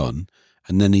early on,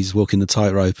 and then he's walking the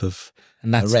tightrope of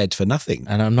a red for nothing.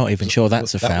 And I'm not even sure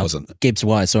that's a foul. Gibbs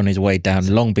White's on his way down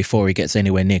long before he gets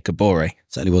anywhere near Kabore.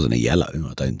 Certainly wasn't a yellow,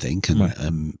 I don't think. And,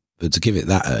 right. But to give it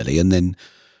that early, and then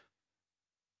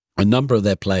a number of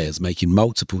their players making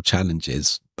multiple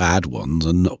challenges, bad ones,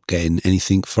 and not getting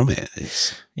anything from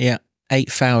it. Yeah. 8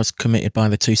 fouls committed by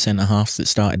the 2 centre-halves that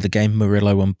started the game,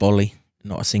 Murillo and Bolly.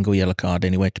 Not a single yellow card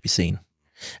anywhere to be seen.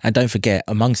 And don't forget,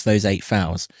 amongst those 8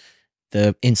 fouls,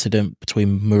 the incident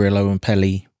between Murillo and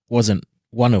Pelly wasn't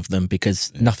one of them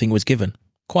because nothing was given.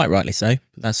 Quite rightly so.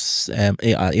 That's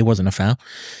it wasn't a foul.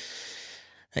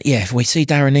 Yeah, if we see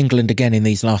Darren England again in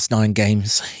these last 9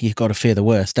 games, you've got to fear the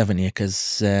worst, haven't you?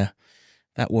 Because that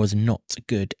was not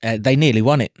good. They nearly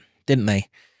won it, didn't they?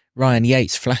 Ryan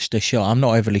Yates flashed a shot. I'm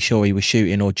not overly sure he was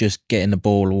shooting or just getting the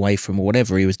ball away from or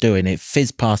whatever he was doing. It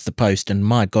fizzed past the post, and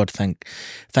my God,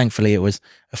 thankfully it was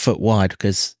a foot wide,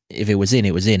 because if it was in,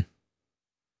 it was in.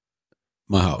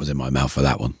 My heart was in my mouth for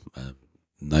that one.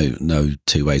 No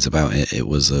 2 ways about it. It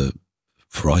was a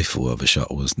rifle of a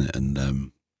shot, wasn't it?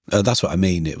 And that's what I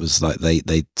mean. It was like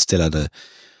they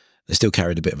still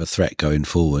carried a bit of a threat going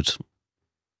forward.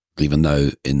 Even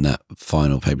though in that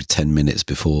final maybe 10 minutes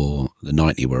before the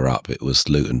 90 were up, it was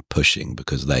Luton pushing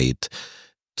because they'd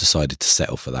decided to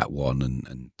settle for that one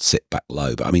and sit back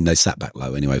low. But I mean, they sat back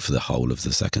low anyway for the whole of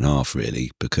the second half,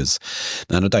 really,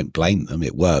 and I don't blame them.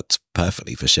 It worked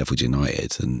perfectly for Sheffield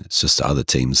United, and it's just that other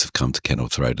teams have come to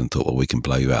Kenilworth Road and thought, well, we can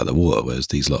blow you out of the water, whereas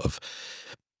these lot have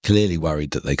clearly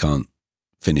worried that they can't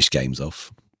finish games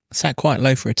off. Sat quite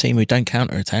low for a team who don't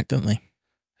counter-attack, don't they?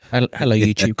 Hello,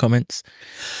 YouTube comments.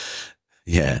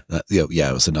 Yeah, it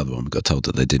was another one. We got told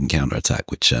that they didn't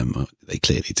counter-attack, which they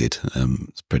clearly did.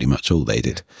 It's pretty much all they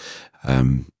did.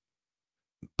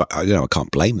 But I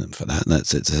can't blame them for that. And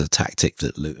it's a tactic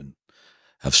that Luton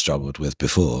have struggled with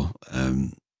before.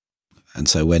 And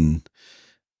so when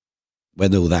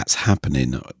all that's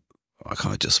happening, I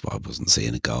wasn't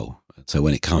seeing a goal. So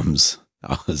when it comes,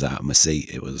 I was out of my seat.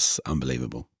 It was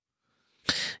unbelievable.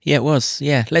 Yeah, it was.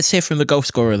 Yeah, let's hear from the goal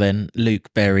scorer then,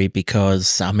 Luke Berry,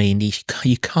 because, I mean,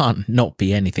 you can't not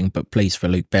be anything but pleased for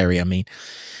Luke Berry. I mean,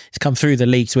 he's come through the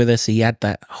leagues with us. He had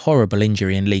that horrible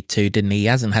injury in League 2, didn't he? He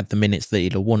hasn't had the minutes that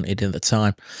he'd have wanted at the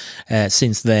time.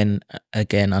 Since then,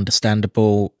 again,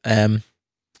 understandable.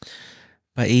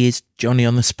 But he is Johnny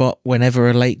on the spot whenever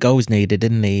a late goal's needed,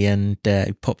 isn't he? And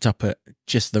he popped up at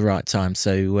just the right time.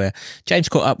 So James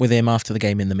caught up with him after the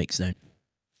game in the mix zone.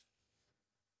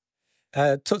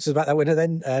 Talk to us about that winner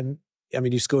then. I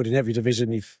mean, you've scored in every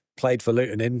division you've played for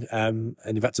Luton in, and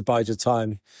you've had to bide your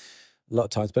time. A lot of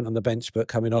times spent on the bench, but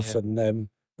coming off. And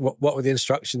what were the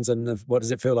instructions, and what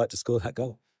does it feel like to score that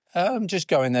goal? Just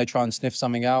go in there, try and sniff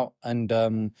something out, and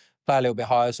play a little bit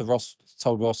higher. So Ross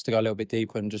told Ross to go a little bit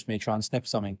deeper, and just me try and sniff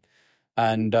something.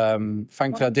 And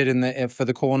thankfully, I did for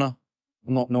the corner.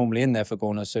 I'm not normally in there for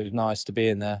corners, so it was nice to be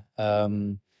in there.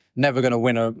 Never going to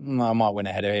win I might win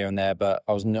a header here and there, but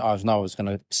I was going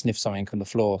to sniff something on the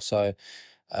floor. So,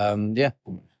 yeah.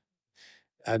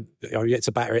 You had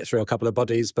to batter it through a couple of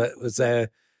bodies, but was there?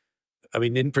 I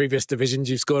mean, in previous divisions,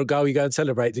 you score a goal, you go and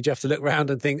celebrate. Did you have to look around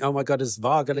and think, "Oh my God, is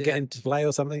VAR going to get into play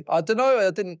or something?" I don't know.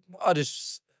 I didn't. It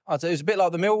was a bit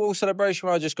like the Millwall celebration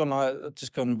where I just gone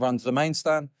run to the main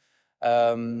stand.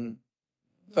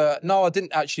 But no, I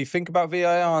didn't actually think about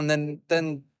VAR, and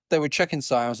then they were checking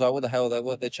something. I was like, what the hell?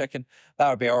 What they're checking? That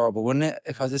would be horrible, wouldn't it?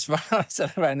 If I just ran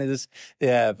around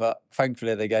yeah, but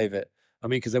thankfully they gave it. I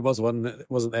mean, because there was one that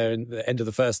wasn't there in the end of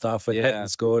the first half when Teden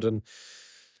scored, and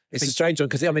it's a strange one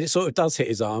because, I mean, it sort of does hit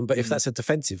his arm, but if that's a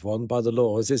defensive one by the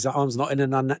laws, his arm's not in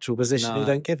an unnatural position, you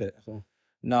don't give it. So.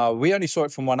 No, we only saw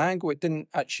it from one angle. It didn't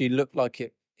actually look like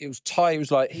it. It was tight. It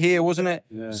was like here, wasn't it?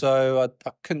 Yeah. So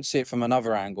I couldn't see it from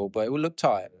another angle, but it would look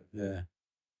tight. Yeah.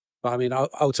 But I mean,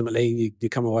 ultimately, you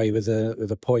come away with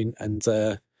a point, and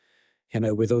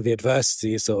with all the adversity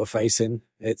you're sort of facing,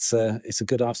 it's a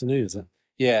good afternoon, isn't it?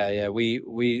 Yeah.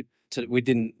 We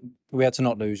had to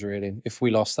not lose really. If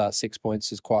we lost that, 6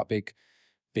 points is quite a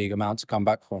big amount to come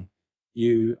back from.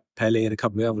 You, Pelly, and a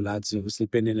couple of other lads have obviously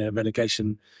been in a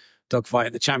relegation dogfight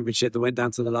at the Championship that went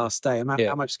down to the last day.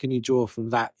 How much can you draw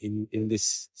from that in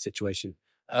this situation?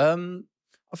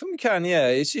 I think we can, yeah.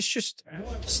 It's just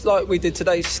like we did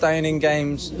today, staying in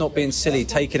games, not being silly,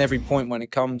 taking every point when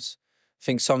it comes. I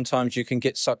think sometimes you can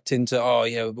get sucked into,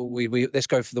 we let's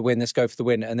go for the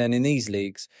win, and then in these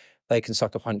leagues, they can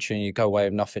suck a punch you and you go away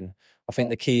with nothing. I think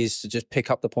the key is to just pick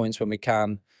up the points when we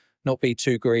can, not be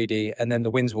too greedy, and then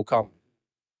the wins will come.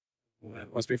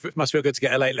 It must feel good to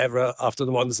get a late leveler after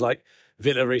the ones like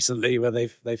Villa recently, where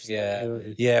they've to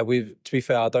be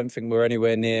fair, I don't think we're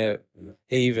anywhere near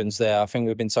evens there. I think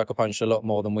we've been sucker punched a lot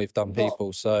more than we've done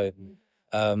people. So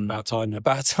about time.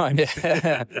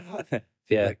 Yeah.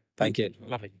 Yeah. Thank you.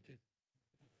 Lovely.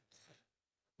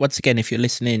 Once again, if you're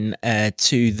listening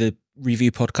to the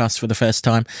review podcast for the first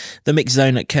time, the mix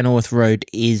zone at Kenilworth Road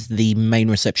is the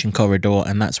main reception corridor,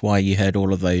 and that's why you heard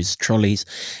all of those trolleys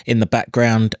in the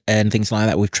background and things like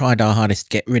that. We've tried our hardest to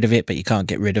get rid of it, but you can't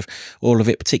get rid of all of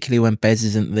it, particularly when Bez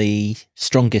isn't the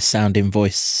strongest sounding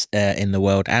voice in the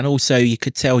world. And also you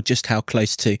could tell just how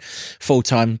close to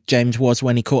full-time James was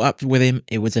when he caught up with him.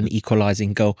 It was an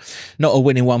equalising goal, not a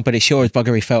winning one, but it sure as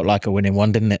buggery felt like a winning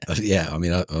one, didn't it? Yeah, I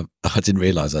mean, I didn't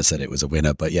realise I said it was a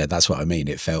winner, but yeah, that's what I mean.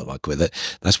 It felt like with it.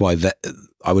 That's why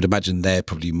I would imagine they're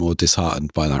probably more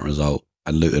disheartened by that result,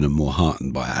 and Luton are more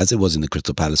heartened by it, as it was in the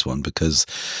Crystal Palace one, because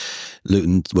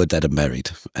Luton were dead and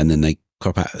buried, and then they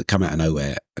come out of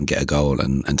nowhere and get a goal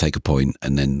and take a point,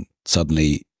 and then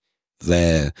suddenly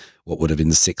what would have been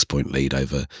the 6 point lead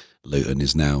over Luton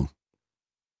is now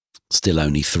still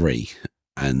only 3,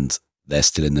 and they're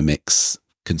still in the mix,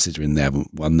 considering they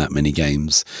haven't won that many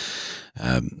games.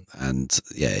 And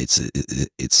yeah,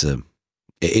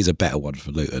 it is a better one for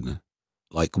Luton.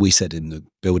 Like we said in the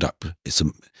build-up,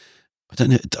 I don't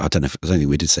think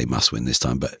we did say must win this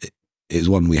time, but it was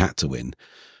one we had to win.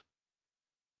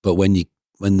 But when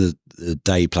the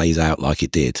day plays out like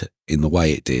it did, in the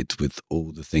way it did, with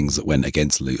all the things that went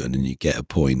against Luton, and you get a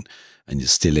point and you're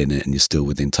still in it and you're still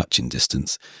within touching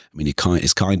distance, I mean,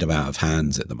 it's kind of out of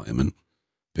hands at the moment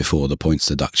before the points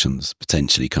deductions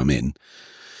potentially come in.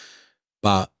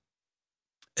 But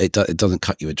it doesn't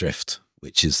cut you adrift,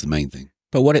 which is the main thing.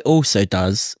 But what it also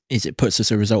does is it puts us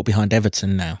a result behind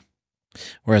Everton now,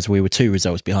 whereas we were 2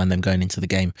 results behind them going into the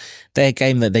game. Their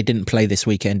game that they didn't play this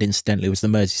weekend, incidentally, was the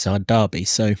Merseyside derby.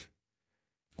 So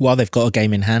while they've got a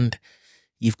game in hand,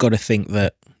 you've got to think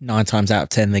that 9 times out of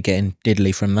 10 they're getting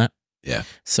diddly from that. Yeah.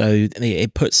 So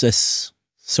it puts us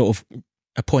sort of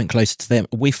a point closer to them.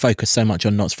 We focus so much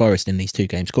on Notts Forest in these 2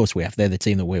 games. Of course we have. They're the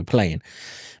team that we're playing.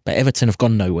 But Everton have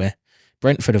gone nowhere.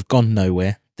 Brentford have gone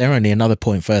nowhere. They're only another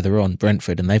point further on,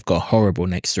 Brentford, and they've got horrible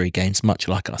next 3 games, much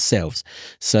like ourselves.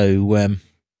 So,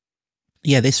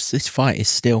 this fight is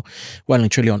still well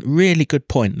and truly on. Really good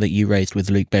point that you raised with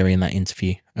Luke Berry in that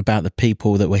interview about the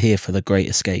people that were here for the Great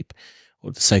Escape.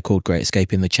 or the so-called Great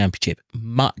Escape in the Championship,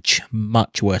 much,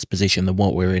 much worse position than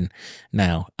what we're in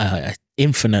now.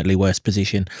 Infinitely worse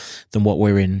position than what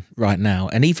we're in right now.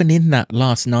 And even in that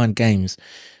last 9 games,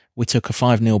 we took a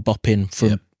 5-0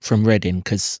 bopping from Reading,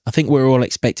 because I think we're all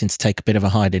expecting to take a bit of a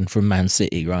hiding from Man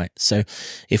City, right? So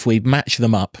if we match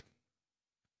them up,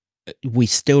 we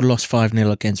still lost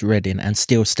 5-0 against Reading and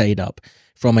still stayed up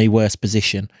from a worse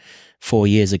position 4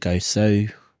 years ago. So,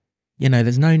 you know,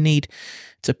 there's no need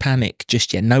to panic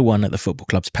just yet. No one at the football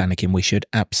club's panicking. We should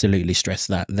absolutely stress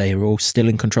that. They are all still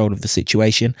in control of the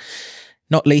situation.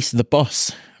 Not least the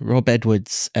boss, Rob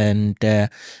Edwards. And,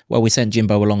 well, we sent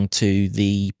Jimbo along to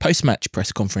the post-match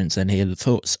press conference and hear the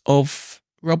thoughts of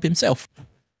Rob himself.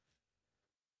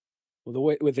 Well, the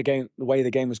way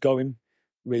the game was going,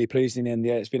 really pleased in the end.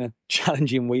 Yeah, it's been a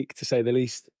challenging week, to say the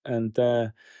least. And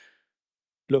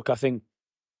look, I think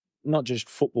not just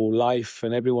football, life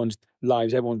and everyone's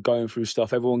lives, everyone's going through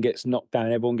stuff. Everyone gets knocked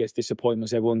down. Everyone gets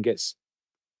disappointments. Everyone gets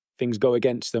things go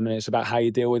against them. And it's about how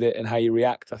you deal with it and how you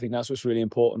react. I think that's what's really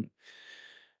important.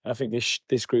 And I think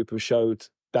this group have showed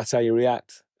that's how you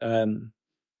react.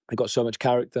 They've got so much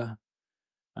character.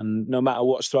 And no matter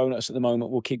what's thrown at us at the moment,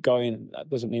 we'll keep going. That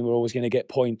doesn't mean we're always going to get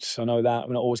points. I know that.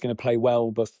 We're not always going to play well,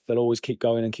 but they'll always keep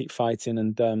going and keep fighting.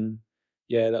 And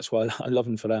yeah, that's why I love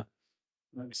them for that.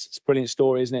 It's a brilliant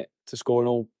story, isn't it? To score in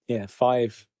all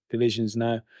 5 divisions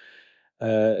now.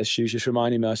 As Stu's just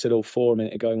reminded me, I said all 4 a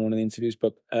minute ago in one of the interviews.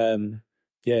 But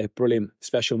yeah, brilliant,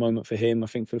 special moment for him. I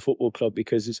think for the football club,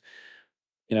 because it's,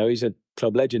 you know, he's a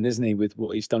club legend, isn't he? With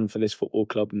what he's done for this football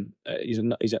club, and he's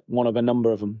one of a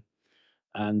number of them.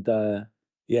 And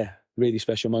yeah, really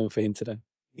special moment for him today.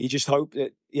 You just hope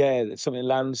that that something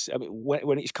lands. I mean,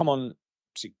 when he's come on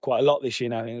quite a lot this year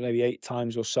now, I think maybe 8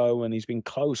 times or so, and he's been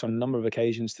close on a number of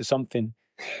occasions to something.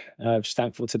 Just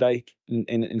thankful today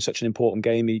in such an important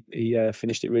game. He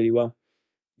finished it really well.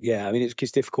 Yeah, I mean,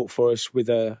 it's difficult for us with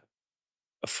a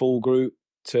full group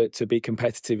to be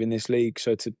competitive in this league.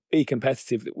 So to be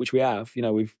competitive, which we have, you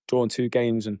know, we've drawn 2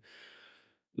 games and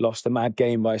lost a mad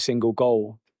game by a single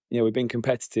goal. You know, we've been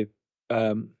competitive.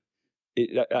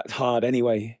 That's hard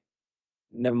anyway.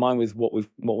 Never mind with what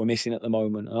we're missing at the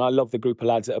moment. And I love the group of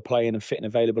lads that are playing and fit and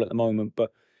available at the moment.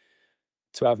 But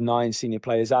to have 9 senior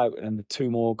players out and the 2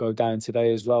 more go down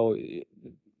today as well,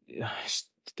 it's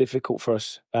difficult for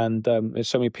us. And there's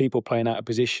so many people playing out of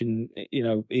position. You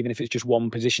know, even if it's just one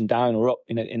position down or up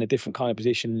in a different kind of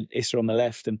position. Issa on the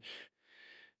left and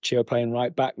Chio playing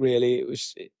right back. Really, it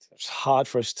was hard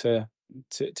for us to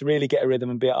really get a rhythm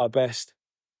and be at our best.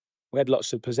 We had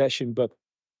lots of possession, but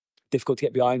difficult to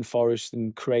get behind Forest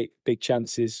and create big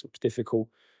chances. It was difficult.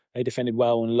 They defended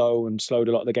well and low and slowed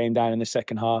a lot of the game down in the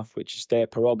second half, which is their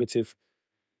prerogative.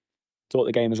 Thought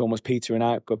the game was almost petering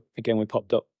out, but again we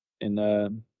popped up in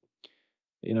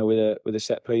you know, with a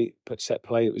set play.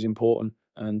 It was important,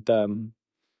 and then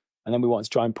we wanted to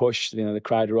try and push. You know, the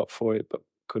crowd are up for it, but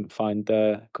couldn't find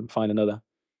another.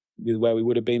 With where we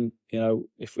would have been, you know,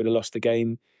 if we'd have lost the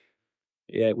game,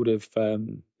 yeah, it would have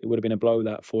been a blow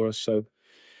that for us. So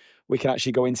we can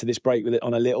actually go into this break with it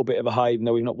on a little bit of a high, even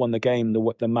though we've not won the game.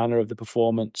 The manner of the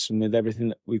performance and with everything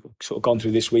that we've sort of gone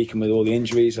through this week and with all the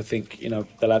injuries, I think, you know,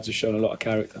 the lads have shown a lot of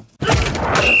character.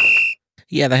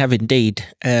 Yeah, they have indeed.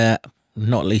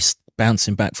 Not least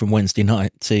bouncing back from Wednesday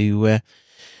night to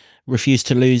refuse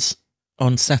to lose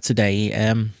on Saturday.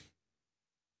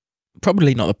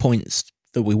 Probably not the points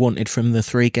that we wanted from the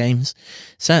 3 games.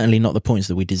 Certainly not the points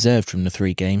that we deserved from the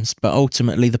 3 games. But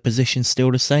ultimately, the position's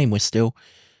still the same. We're still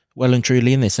well and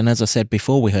truly in this. And as I said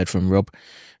before, we heard from Rob,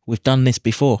 we've done this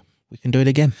before. We can do it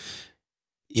again.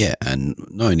 Yeah, and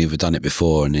not only have we done it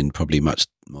before and in probably much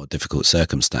more difficult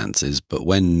circumstances, but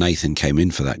when Nathan came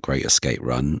in for that Great Escape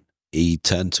run, he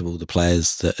turned to all the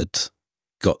players that had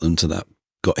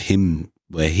got him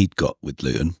where he'd got with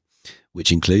Luton,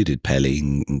 which included Pelly,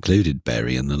 included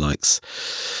Berry and the likes.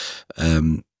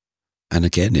 And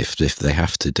again, if they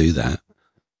have to do that,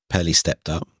 Pelly stepped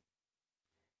up.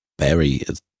 Berry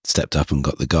stepped up and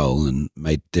got the goal and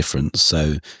made difference.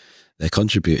 So they're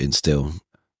contributing still.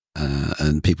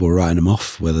 And people were writing them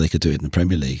off whether they could do it in the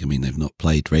Premier League. I mean, they've not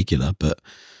played regular, but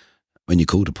when you're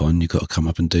called upon, you've got to come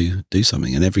up and do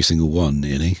something. And every single one,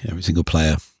 nearly, every single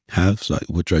player has. Like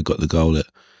Woodrow got the goal at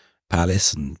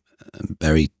Palace and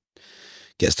Berry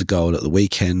gets the goal at the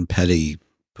weekend. Pelly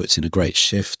puts in a great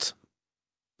shift.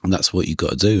 And that's what you've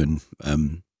got to do.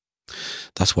 And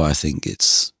that's why I think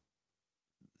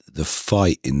the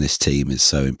fight in this team is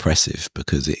so impressive,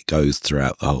 because it goes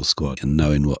throughout the whole squad, and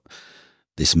knowing what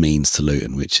this means to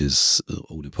Luton, which is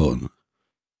all important.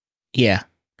 Yeah.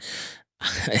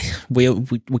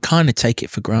 we kind of take it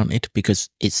for granted because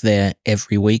it's there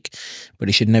every week, but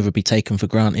it should never be taken for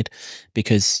granted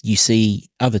because you see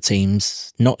other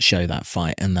teams not show that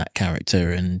fight and that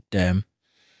character. And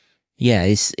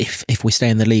if we stay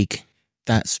in the league,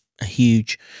 that's a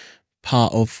huge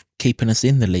part of keeping us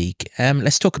in the league.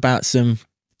 Let's talk about some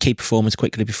key performers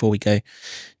quickly before we go.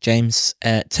 James,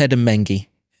 Teden Mengi.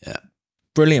 Yeah.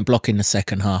 Brilliant block in the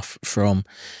second half from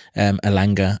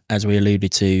Elanga, as we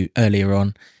alluded to earlier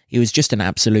on. He was just an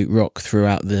absolute rock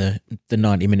throughout the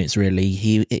 90 minutes,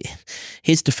 really.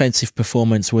 His defensive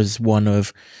performance was one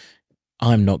of,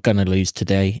 I'm not going to lose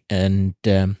today, and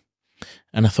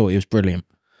I thought he was brilliant.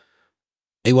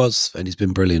 He was, and he's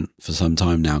been brilliant for some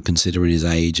time now, considering his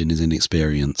age and his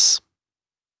inexperience.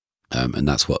 And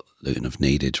that's what Luton have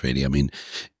needed, really. I mean,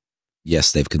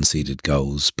 yes, they've conceded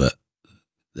goals, but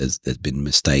there's been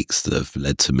mistakes that have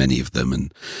led to many of them.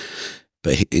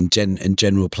 But in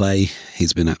general play,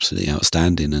 he's been absolutely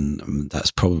outstanding, and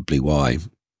that's probably why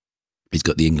he's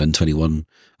got the England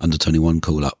under 21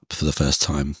 call up for the first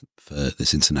time for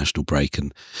this international break,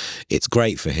 and it's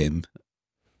great for him.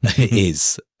 It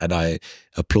is, and I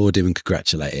applaud him and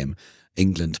congratulate him.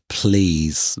 England,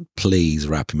 please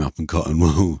wrap him up in cotton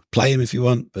wool. Play him if you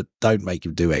want, but don't make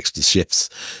him do extra shifts.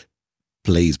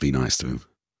 Please be nice to him.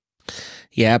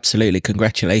 Yeah, absolutely.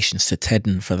 Congratulations to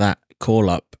Teden for that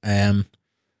call-up. I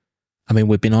mean,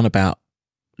 we've been on about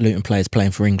Luton players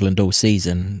playing for England all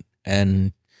season,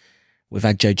 and we've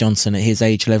had Joe Johnson at his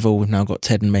age level. We've now got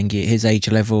Teden Mengi at his age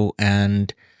level,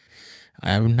 and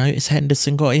I noticed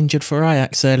Henderson got injured for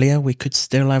Ajax earlier. We could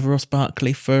still have Ross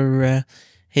Barkley for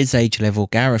his age level.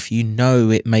 Gareth, you know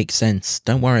it makes sense.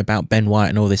 Don't worry about Ben White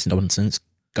and all this nonsense.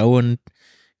 Go and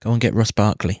get Ross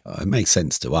Barkley. It makes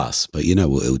sense to us, but you know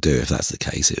what it'll do if that's the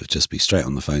case? It'll just be straight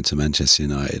on the phone to Manchester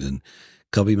United and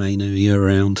Cobby Mainu, you're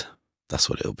around. That's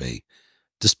what it'll be.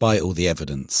 Despite all the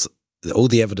evidence and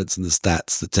the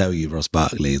stats that tell you Ross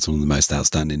Barkley is one of the most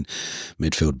outstanding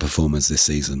midfield performers this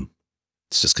season.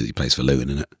 It's just because he plays for Luton,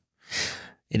 isn't it?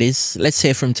 It is. Let's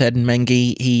hear from Teden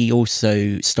Mengi. He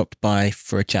also stopped by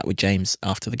for a chat with James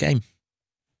after the game.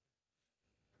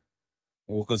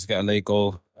 It was good to get a late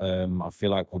goal. I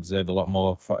feel like we deserved a lot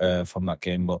more from that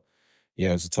game, but yeah,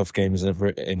 it was a tough game. It was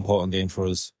an important game for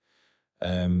us.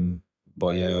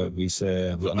 But yeah, at least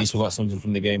we got something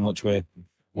from the game which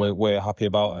we're happy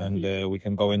about, and we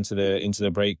can go into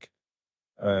the break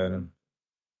on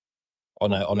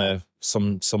a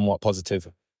somewhat positive.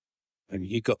 And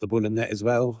you got the ball in net as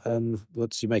well.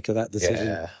 What did you make of that decision?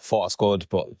 Yeah, thought I scored,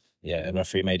 but yeah, the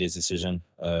referee made his decision.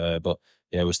 But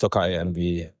yeah, we stuck at it, and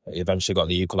we eventually got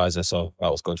the equaliser, so that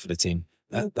was good for the team.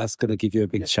 That's going to give you a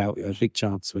big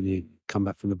chance when you come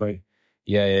back from the break.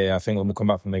 Yeah. I think when we come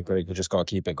back from the break, we just got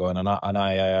to keep it going, and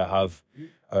I have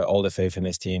all the faith in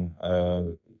this team.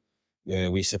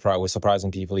 We're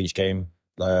surprising people each game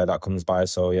that comes by.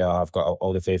 So yeah, I've got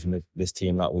all the faith in this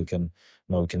team that we can.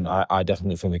 I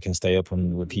definitely think we can stay up,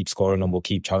 and we'll keep scoring, and we'll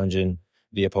keep challenging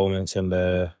the opponents, and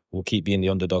we'll keep being the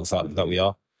underdogs that we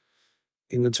are.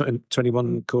 In the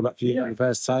 21 call up for you the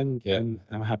first time, yeah, and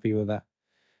I'm happy with that.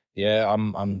 Yeah,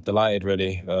 I'm delighted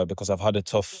really because I've had a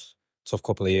tough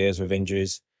couple of years with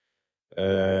injuries.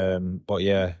 But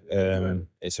yeah,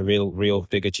 it's a real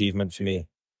big achievement for me.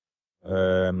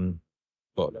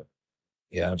 But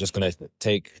yeah, I'm just gonna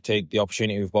take the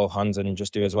opportunity with both hands and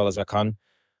just do as well as I can.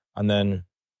 And then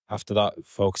after that,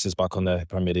 focus is back on the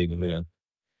Premier League and Luton.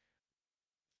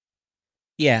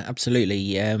 Yeah,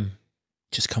 absolutely.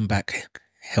 Just come back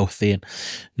healthy and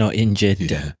not injured.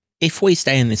 Yeah. If we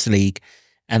stay in this league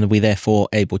and we're therefore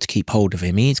able to keep hold of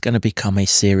him, he's going to become a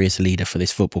serious leader for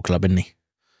this football club, isn't he?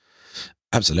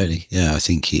 Absolutely. Yeah, I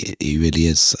think he really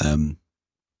is.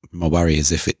 My worry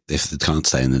is if they can't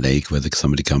stay in the league, whether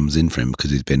somebody comes in for him,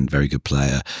 because he's been a very good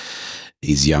player.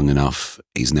 He's young enough.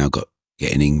 He's now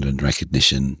getting England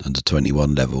recognition under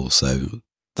 21 level, so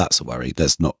that's a worry.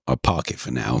 I'll park it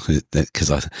for now,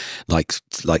 because I like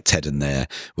Teden there,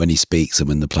 when he speaks and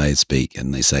when the players speak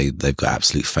and they say they've got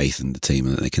absolute faith in the team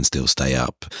and that they can still stay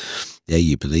up. Yeah,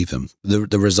 you believe them.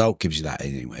 The result gives you that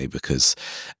anyway, because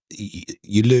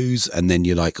you lose and then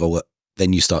you're like, oh,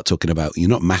 then you start talking about, you're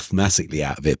not mathematically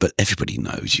out of it, but everybody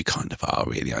knows you kind of are,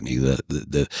 really, aren't you?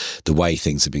 The way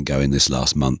things have been going this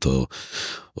last month or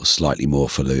slightly more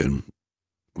for Luton,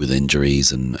 with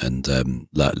injuries and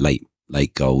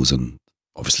late goals, and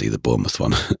obviously the Bournemouth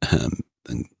one, and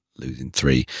losing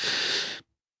 4-3.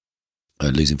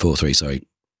 Sorry,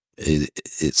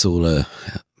 it's all it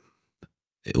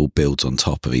all builds on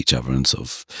top of each other and sort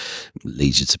of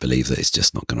leads you to believe that it's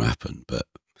just not going to happen. But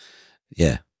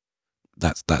yeah,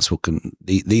 that's what can.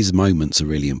 These moments are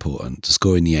really important. To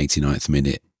score in the 89th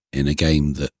minute in a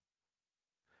game that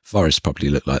Forest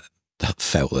probably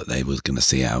felt that they was going to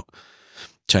see out,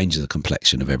 changes the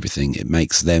complexion of everything. It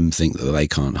makes them think that they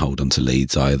can't hold on to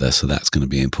leads either. So that's going to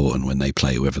be important when they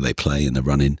play whoever they play in the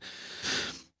run-in.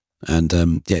 And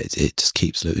it just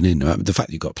keeps Luton in. The fact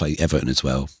you've got to play Everton as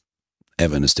well.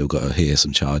 Everton has still got to hear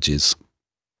some charges.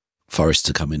 Forest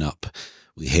are coming up.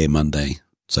 We hear Monday.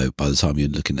 So by the time you're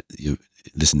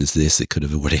listening to this, it could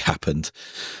have already happened.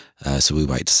 So we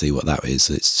wait to see what that is.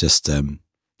 It's just,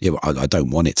 I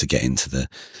don't want it to get into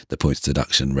the points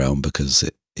deduction realm because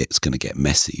it's going to get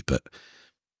messy. But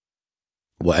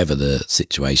whatever the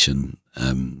situation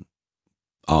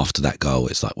after that goal,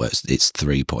 it's like, well, it's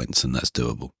 3 points and that's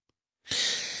doable.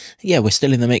 Yeah, we're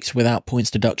still in the mix without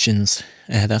points deductions.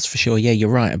 That's for sure. Yeah, you're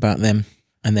right about them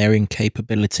and their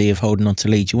incapability of holding on to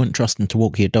leads. You wouldn't trust them to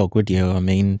walk your dog, would you? I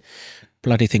mean,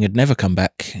 bloody thing would never come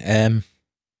back.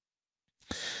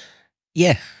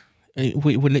 Yeah,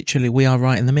 we are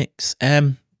right in the mix.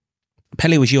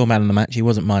 Pelly was your man of the match. He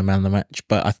wasn't my man of the match,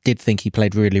 but I did think he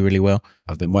played really, really well.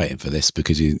 I've been waiting for this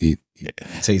because you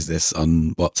teased this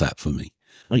on WhatsApp for me.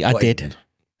 I did.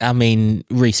 I mean,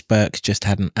 Reece Burks just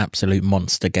had an absolute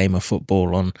monster game of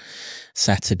football on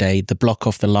Saturday. The block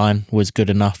off the line was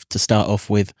good enough to start off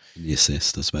with. The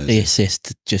assist, I suppose. The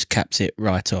assist just caps it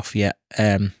right off, yeah.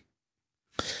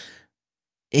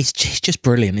 It's just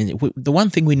brilliant. The one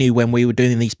thing we knew when we were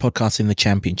doing these podcasts in the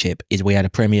Championship is we had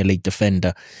a Premier League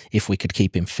defender if we could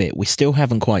keep him fit. We still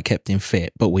haven't quite kept him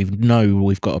fit, but we know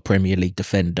we've got a Premier League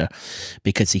defender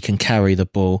because he can carry the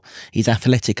ball. He's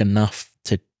athletic enough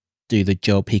to do the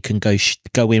job. He can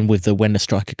go in with when the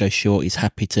striker goes short. He's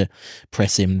happy to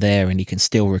press him there and he can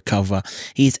still recover.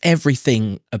 He's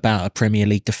everything about a Premier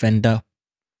League defender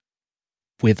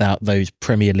without those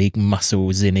Premier League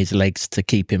muscles in his legs to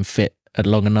keep him fit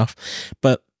long enough.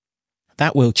 But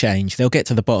that will change. They'll get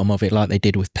to the bottom of it like they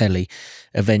did with Pelly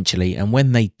eventually. And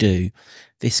when they do,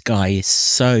 this guy is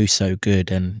so good.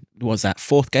 And what's that,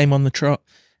 4th game on the trot?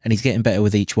 And he's getting better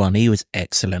with each one. He was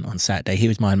excellent on Saturday. He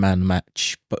was my man of the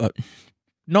match, but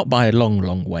not by a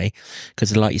long way.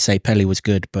 Because like you say, Pelly was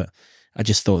good, but I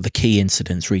just thought the key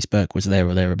incidents, Reece Burke was there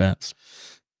or thereabouts.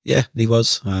 Yeah, he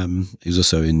was. He was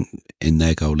also in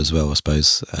their goal as well, I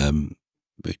suppose.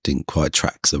 It didn't quite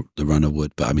track the runner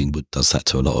Wood, but I mean, Wood does that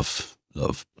to a lot of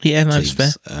yeah, no,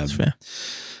 teams. That's fair.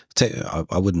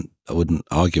 I wouldn't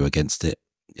argue against it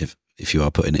if you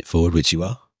are putting it forward, which you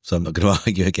are. So I'm not going to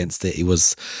argue against it. It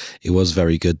was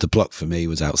very good. The block for me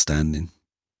was outstanding,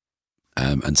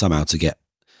 and somehow to get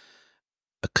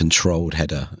a controlled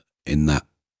header in that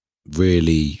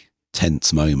really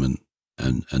tense moment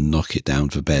and knock it down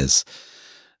for Bez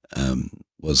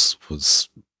was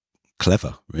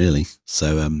clever, really.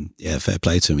 So yeah, fair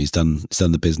play to him. He's done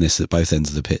the business at both ends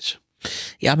of the pitch.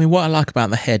 Yeah, I mean, what I like about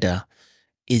the header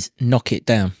is knock it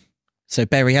down. So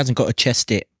Berry hasn't got to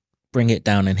chest it, bring it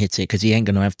down and hit it because he ain't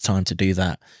going to have time to do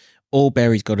that. All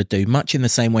Berry's got to do, much in the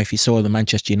same way if you saw the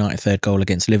Manchester United 3rd goal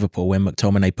against Liverpool when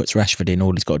McTominay puts Rashford in,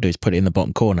 all he's got to do is put it in the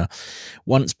bottom corner.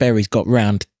 Once Berry's got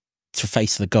round to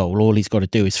face the goal, all he's got to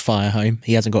do is fire home.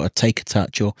 He hasn't got to take a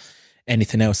touch or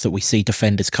anything else that we see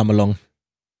defenders come along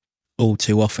all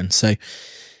too often. So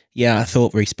yeah, I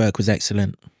thought Reece Burke was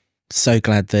excellent. So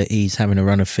glad that he's having a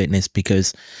run of fitness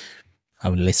because, I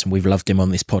mean, listen, we've loved him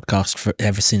on this podcast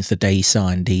ever since the day he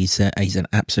signed. He's an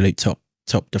absolute top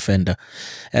defender.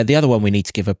 The other one we need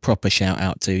to give a proper shout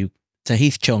out to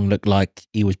Heath Chong looked like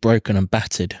he was broken and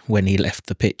battered when he left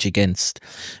the pitch against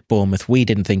Bournemouth. We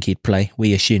didn't think he'd play.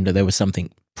 We assumed that there was something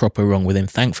proper wrong with him.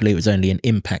 Thankfully, it was only an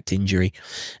impact injury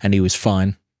and he was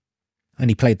fine. And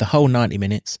he played the whole 90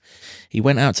 minutes. He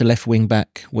went out to left wing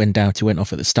back when Doughty went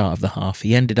off at the start of the half.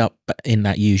 He ended up in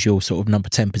that usual sort of number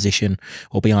 10 position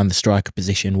or behind the striker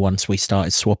position once we started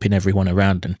swapping everyone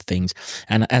around and things.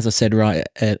 And as I said right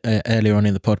earlier on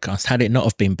in the podcast, had it not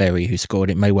have been Berry who scored,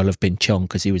 it may well have been Chong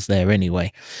because he was there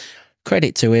anyway.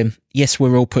 Credit to him. Yes,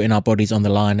 we're all putting our bodies on the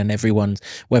line and everyone's,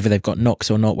 whether they've got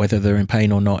knocks or not, whether they're in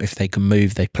pain or not, if they can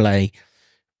move, they play.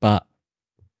 But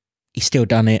he's still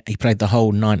done it. He played the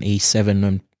whole 97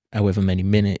 and however many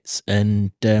minutes,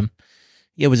 and yeah,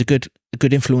 it was a good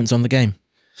influence on the game.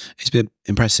 He's been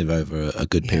impressive over a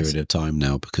good period of time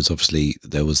now because obviously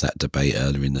there was that debate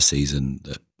earlier in the season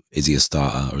that is he a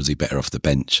starter or is he better off the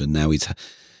bench, and now he's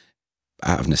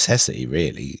out of necessity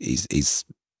really. He's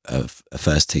a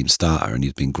first team starter and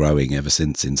he's been growing ever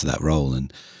since into that role,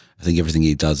 and I think everything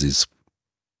he does is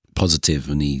positive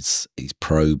and he's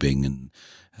probing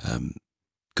and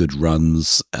good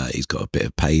runs. He's got a bit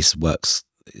of pace,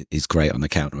 he's great on the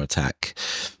counter attack.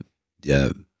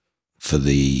 for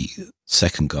the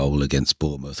second goal against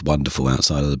Bournemouth. Wonderful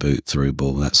outside of the boot, through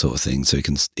ball, that sort of thing. So he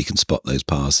can spot those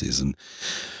passes. And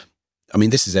I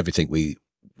mean, this is everything we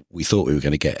thought we were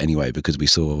going to get anyway, because we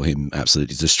saw him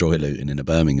absolutely destroy Luton in a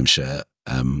Birmingham shirt.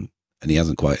 And he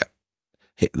hasn't quite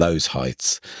hit those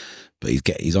heights, but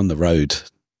he's on the road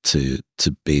to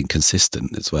being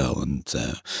consistent as well. And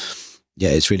yeah,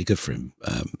 it's really good for him.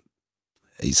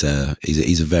 He's a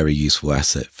very useful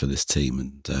asset for this team,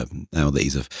 and now that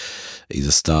he's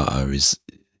a starter, he's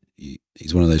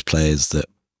one of those players that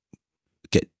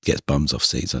gets bums off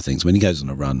seats. I think so when he goes on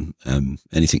a run,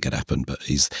 anything could happen, but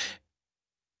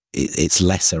it's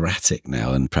less erratic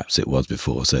now than perhaps it was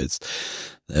before. So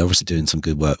they're obviously doing some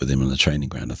good work with him on the training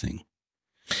ground, I think.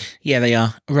 Yeah, they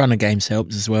are. Runner games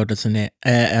helps as well, doesn't it?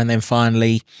 And then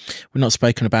finally, we've not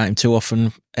spoken about him too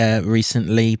often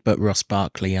recently, but Ross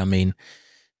Barkley, I mean,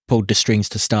 pulled the strings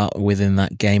to start with in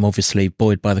that game, obviously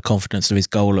buoyed by the confidence of his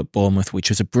goal at Bournemouth, which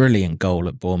was a brilliant goal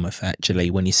at Bournemouth, actually.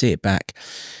 When you see it back,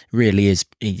 really is,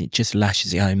 it just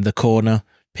lashes it home. The corner,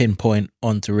 pinpoint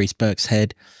onto Reece Burke's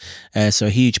head. So a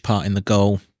huge part in the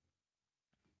goal.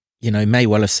 You know, may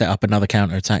well have set up another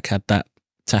counter-attack had that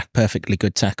perfectly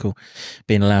good tackle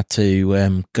being allowed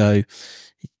to go.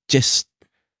 Just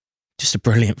a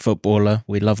brilliant footballer.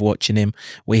 We love watching him.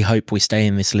 We hope we stay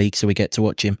in this league so we get to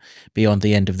watch him beyond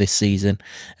the end of this season.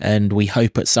 And we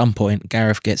hope at some point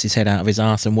Gareth gets his head out of his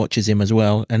arse and watches him as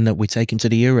well, and that we take him to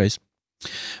the Euros.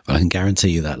 Well, I can guarantee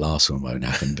you that last one won't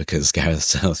happen, because Gareth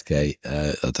Southgate,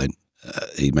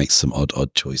 he makes some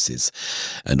odd choices,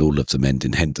 and all of them end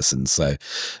in Henderson. So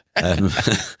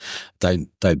don't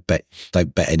bet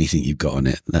anything you've got on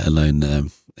it, let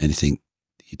alone anything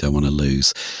you don't want to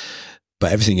lose.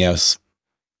 But everything else,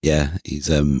 yeah, he's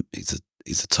a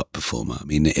top performer. I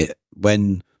mean,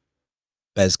 when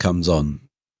Bez comes on,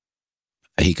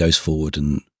 he goes forward,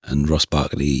 and Ross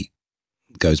Barkley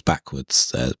goes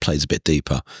backwards, plays a bit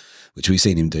deeper, which we've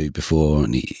seen him do before,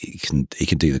 and he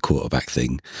can do the quarterback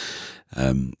thing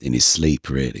in his sleep,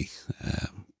 really.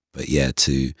 But yeah,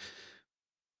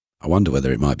 I wonder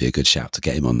whether it might be a good shout to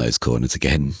get him on those corners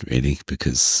again, really,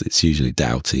 because it's usually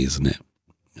Doughty, isn't it?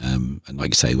 And like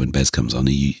you say, when Bez comes on,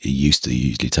 he used to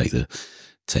usually take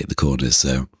the corners.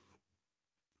 So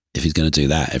if he's going to do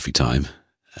that every time,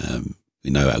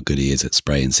 we know how good he is at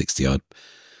spraying 60-yard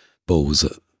balls.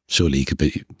 Surely he could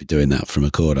be doing that from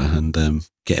a corner, and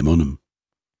get him on him.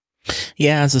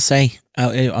 Yeah, as I say,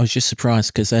 I was just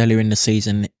surprised because earlier in the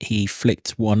season he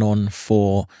flicked one on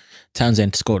for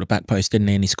Townsend to score at the back post, didn't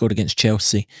he? And he scored against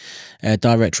Chelsea,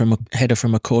 direct from a header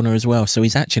from a corner as well. So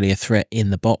he's actually a threat in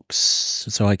the box.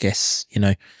 So I guess,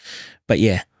 but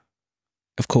yeah,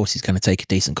 of course he's going to take a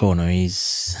decent corner.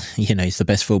 He's the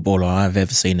best footballer I've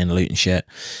ever seen in a Luton shirt,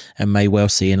 and may well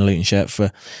see in a Luton shirt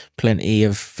for plenty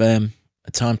of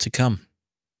time to come.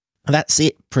 That's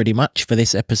it pretty much for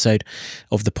this episode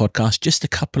of the podcast. Just a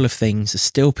couple of things. There's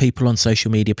still people on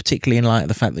social media, particularly in light of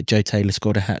the fact that Joe Taylor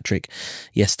scored a hat-trick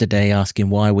yesterday,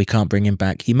 asking why we can't bring him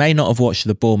back. He may not have watched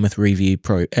the Bournemouth review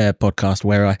podcast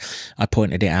where I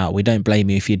pointed it out. We don't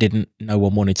blame you if you didn't. No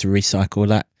one wanted to recycle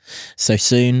that so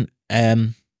soon.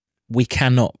 We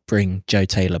cannot bring Joe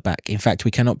Taylor back. In fact,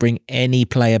 we cannot bring any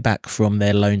player back from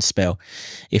their loan spell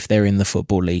if they're in the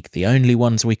Football League. The only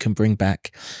ones we can bring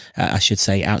back, I should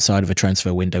say, outside of a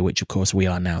transfer window, which of course we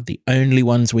are now, the only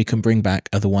ones we can bring back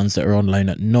are the ones that are on loan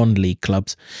at non-league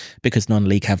clubs, because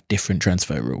non-league have different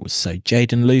transfer rules. So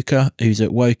Jaden Luca, who's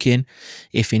at Woking,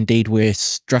 if indeed we're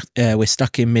stuck in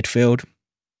midfield,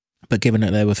 but given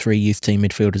that there were 3 youth team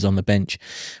midfielders on the bench,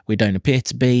 we don't appear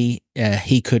to be.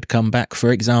 He could come back,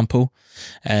 for example,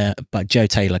 but Joe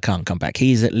Taylor can't come back.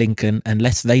 He's at Lincoln,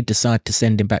 unless they decide to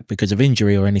send him back because of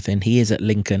injury or anything. He is at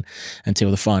Lincoln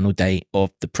until the final day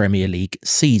of the Premier League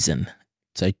season.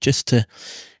 So just to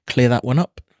clear that one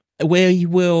up, we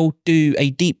will do a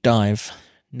deep dive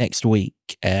next week.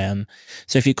 So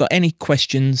if you've got any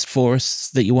questions for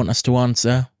us that you want us to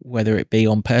answer, whether it be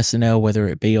on personnel, whether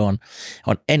it be on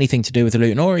anything to do with the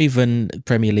Luton or even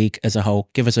Premier League as a whole,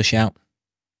 give us a shout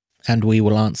and we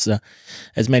will answer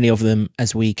as many of them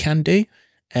as we can do.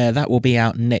 That will be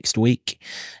out next week.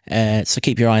 So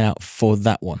keep your eye out for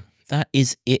that one. That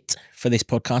is it for this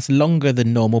podcast. Longer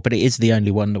than normal, but it is the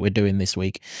only one that we're doing this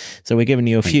week. So we're giving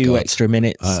you a few extra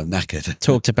minutes. I'm knackered.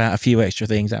 Talked about a few extra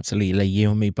things. Absolutely.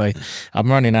 You and me both.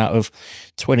 I'm running out of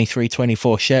 23,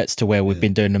 24 shirts to wear. We've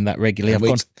been doing them that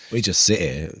regularly. We just sit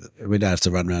here. We don't have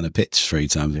to run around a pitch 3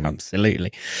 times a week.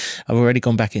 Absolutely. I've already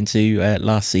gone back into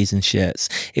last season's shirts.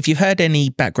 If you've heard any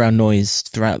background noise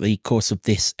throughout the course of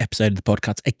this episode of the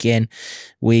podcast, again,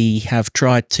 we have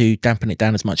tried to dampen it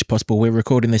down as much as possible. We're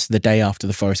recording this the day after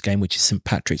the Forest game, which which is St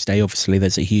Patrick's Day. Obviously,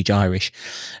 there's a huge Irish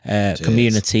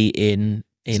community in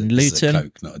Luton. It's a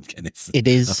Coke, not a Guinness. It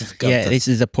is. Yeah, this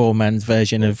is a poor man's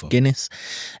version of Guinness.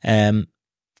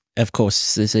 Of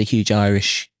course, there's a huge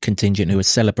Irish contingent who are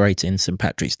celebrating St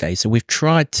Patrick's Day. So we've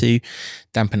tried to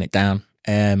dampen it down.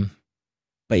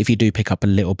 But if you do pick up a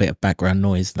little bit of background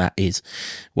noise, that is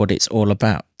what it's all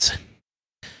about.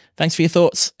 Thanks for your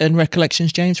thoughts and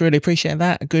recollections, James. Really appreciate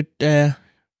that. A good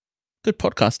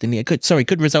podcast in the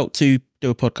good result to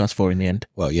do a podcast for in the end.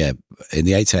 Well, yeah, in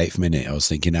the 88th minute, I was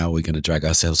thinking, how are we going to drag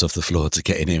ourselves off the floor to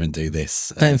get in here and do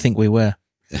this? I don't think we were.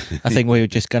 I think we were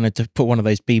just going to put one of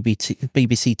those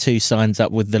BBC Two signs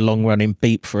up with the long running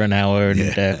beep for an hour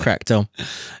and cracked on.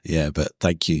 Yeah, but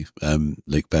thank you,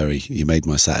 Luke Berry. You made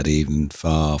my Saturday evening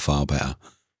far, far better.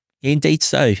 Indeed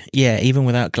so. Yeah, even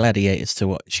without gladiators to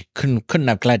watch. Couldn't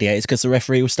have gladiators because the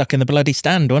referee was stuck in the bloody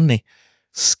stand, wasn't he?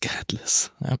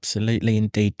 Scandalous. Absolutely,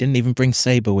 indeed. Didn't even bring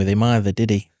Sabre with him either, did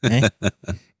he? Eh?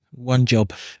 One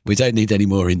job. We don't need any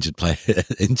more injured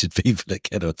people at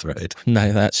Kenilworth Road.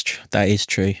 No, that is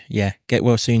true. Yeah, get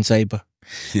well soon, Sabre.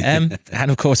 And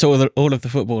of course, all of the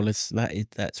footballers.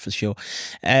 That's for sure.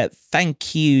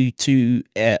 Thank you to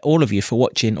all of you for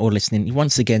watching or listening.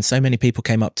 Once again, so many people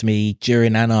came up to me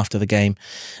during and after the game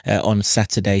on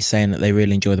Saturday saying that they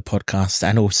really enjoy the podcast,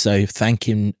 and also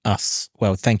thanking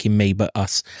me, but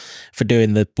us for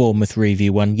doing the Bournemouth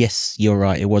review one. Yes, you're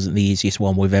right. It wasn't the easiest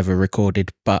one we've ever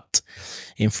recorded, but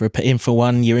in for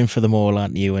one, you're in for them all,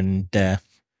 aren't you?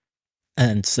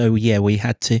 And so, yeah, we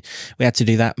had to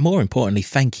do that. More importantly,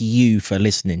 thank you for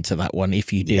listening to that one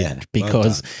if you did,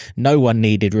 because no one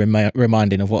needed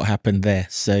reminding of what happened there.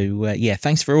 So,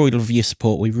 thanks for all of your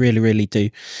support. We really, really do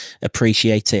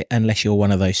appreciate it, unless you're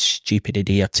one of those stupid,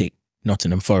 idiotic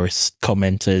Nottingham Forest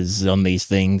commenters on these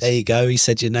things. There you go. He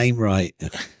said your name right.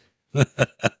 Well,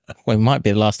 it might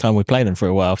be the last time we play them for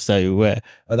a while. So, well,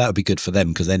 that would be good for them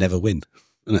because they never win.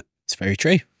 Isn't it? It's very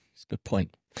true. It's a good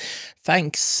point.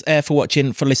 Thanks for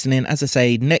watching, for listening. As I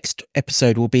say, next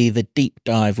episode will be the deep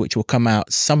dive, which will come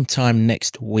out sometime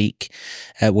next week.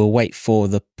 We'll wait for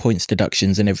the points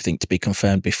deductions and everything to be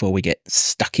confirmed before we get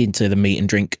stuck into the meat and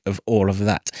drink of all of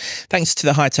that. Thanks to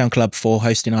the Hightown Club for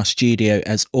hosting our studio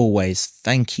as always.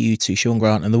 Thank you to Sean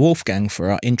Grant and the Wolfgang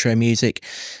for our intro music.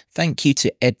 Thank you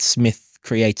to Ed Smith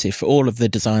Creative for all of the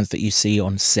designs that you see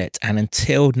on set. And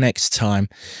until next time,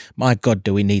 my God,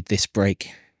 do we need this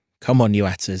break. Come on, you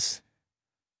Atters.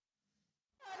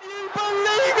 Can you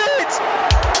believe it?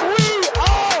 We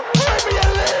are Premier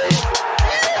League!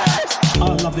 Yes! I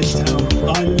love this town.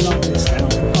 I love this town.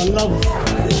 I love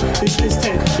this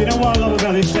town. You know what I love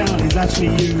about this town is actually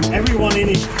you. Everyone in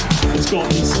it has got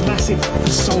this massive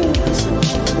soul.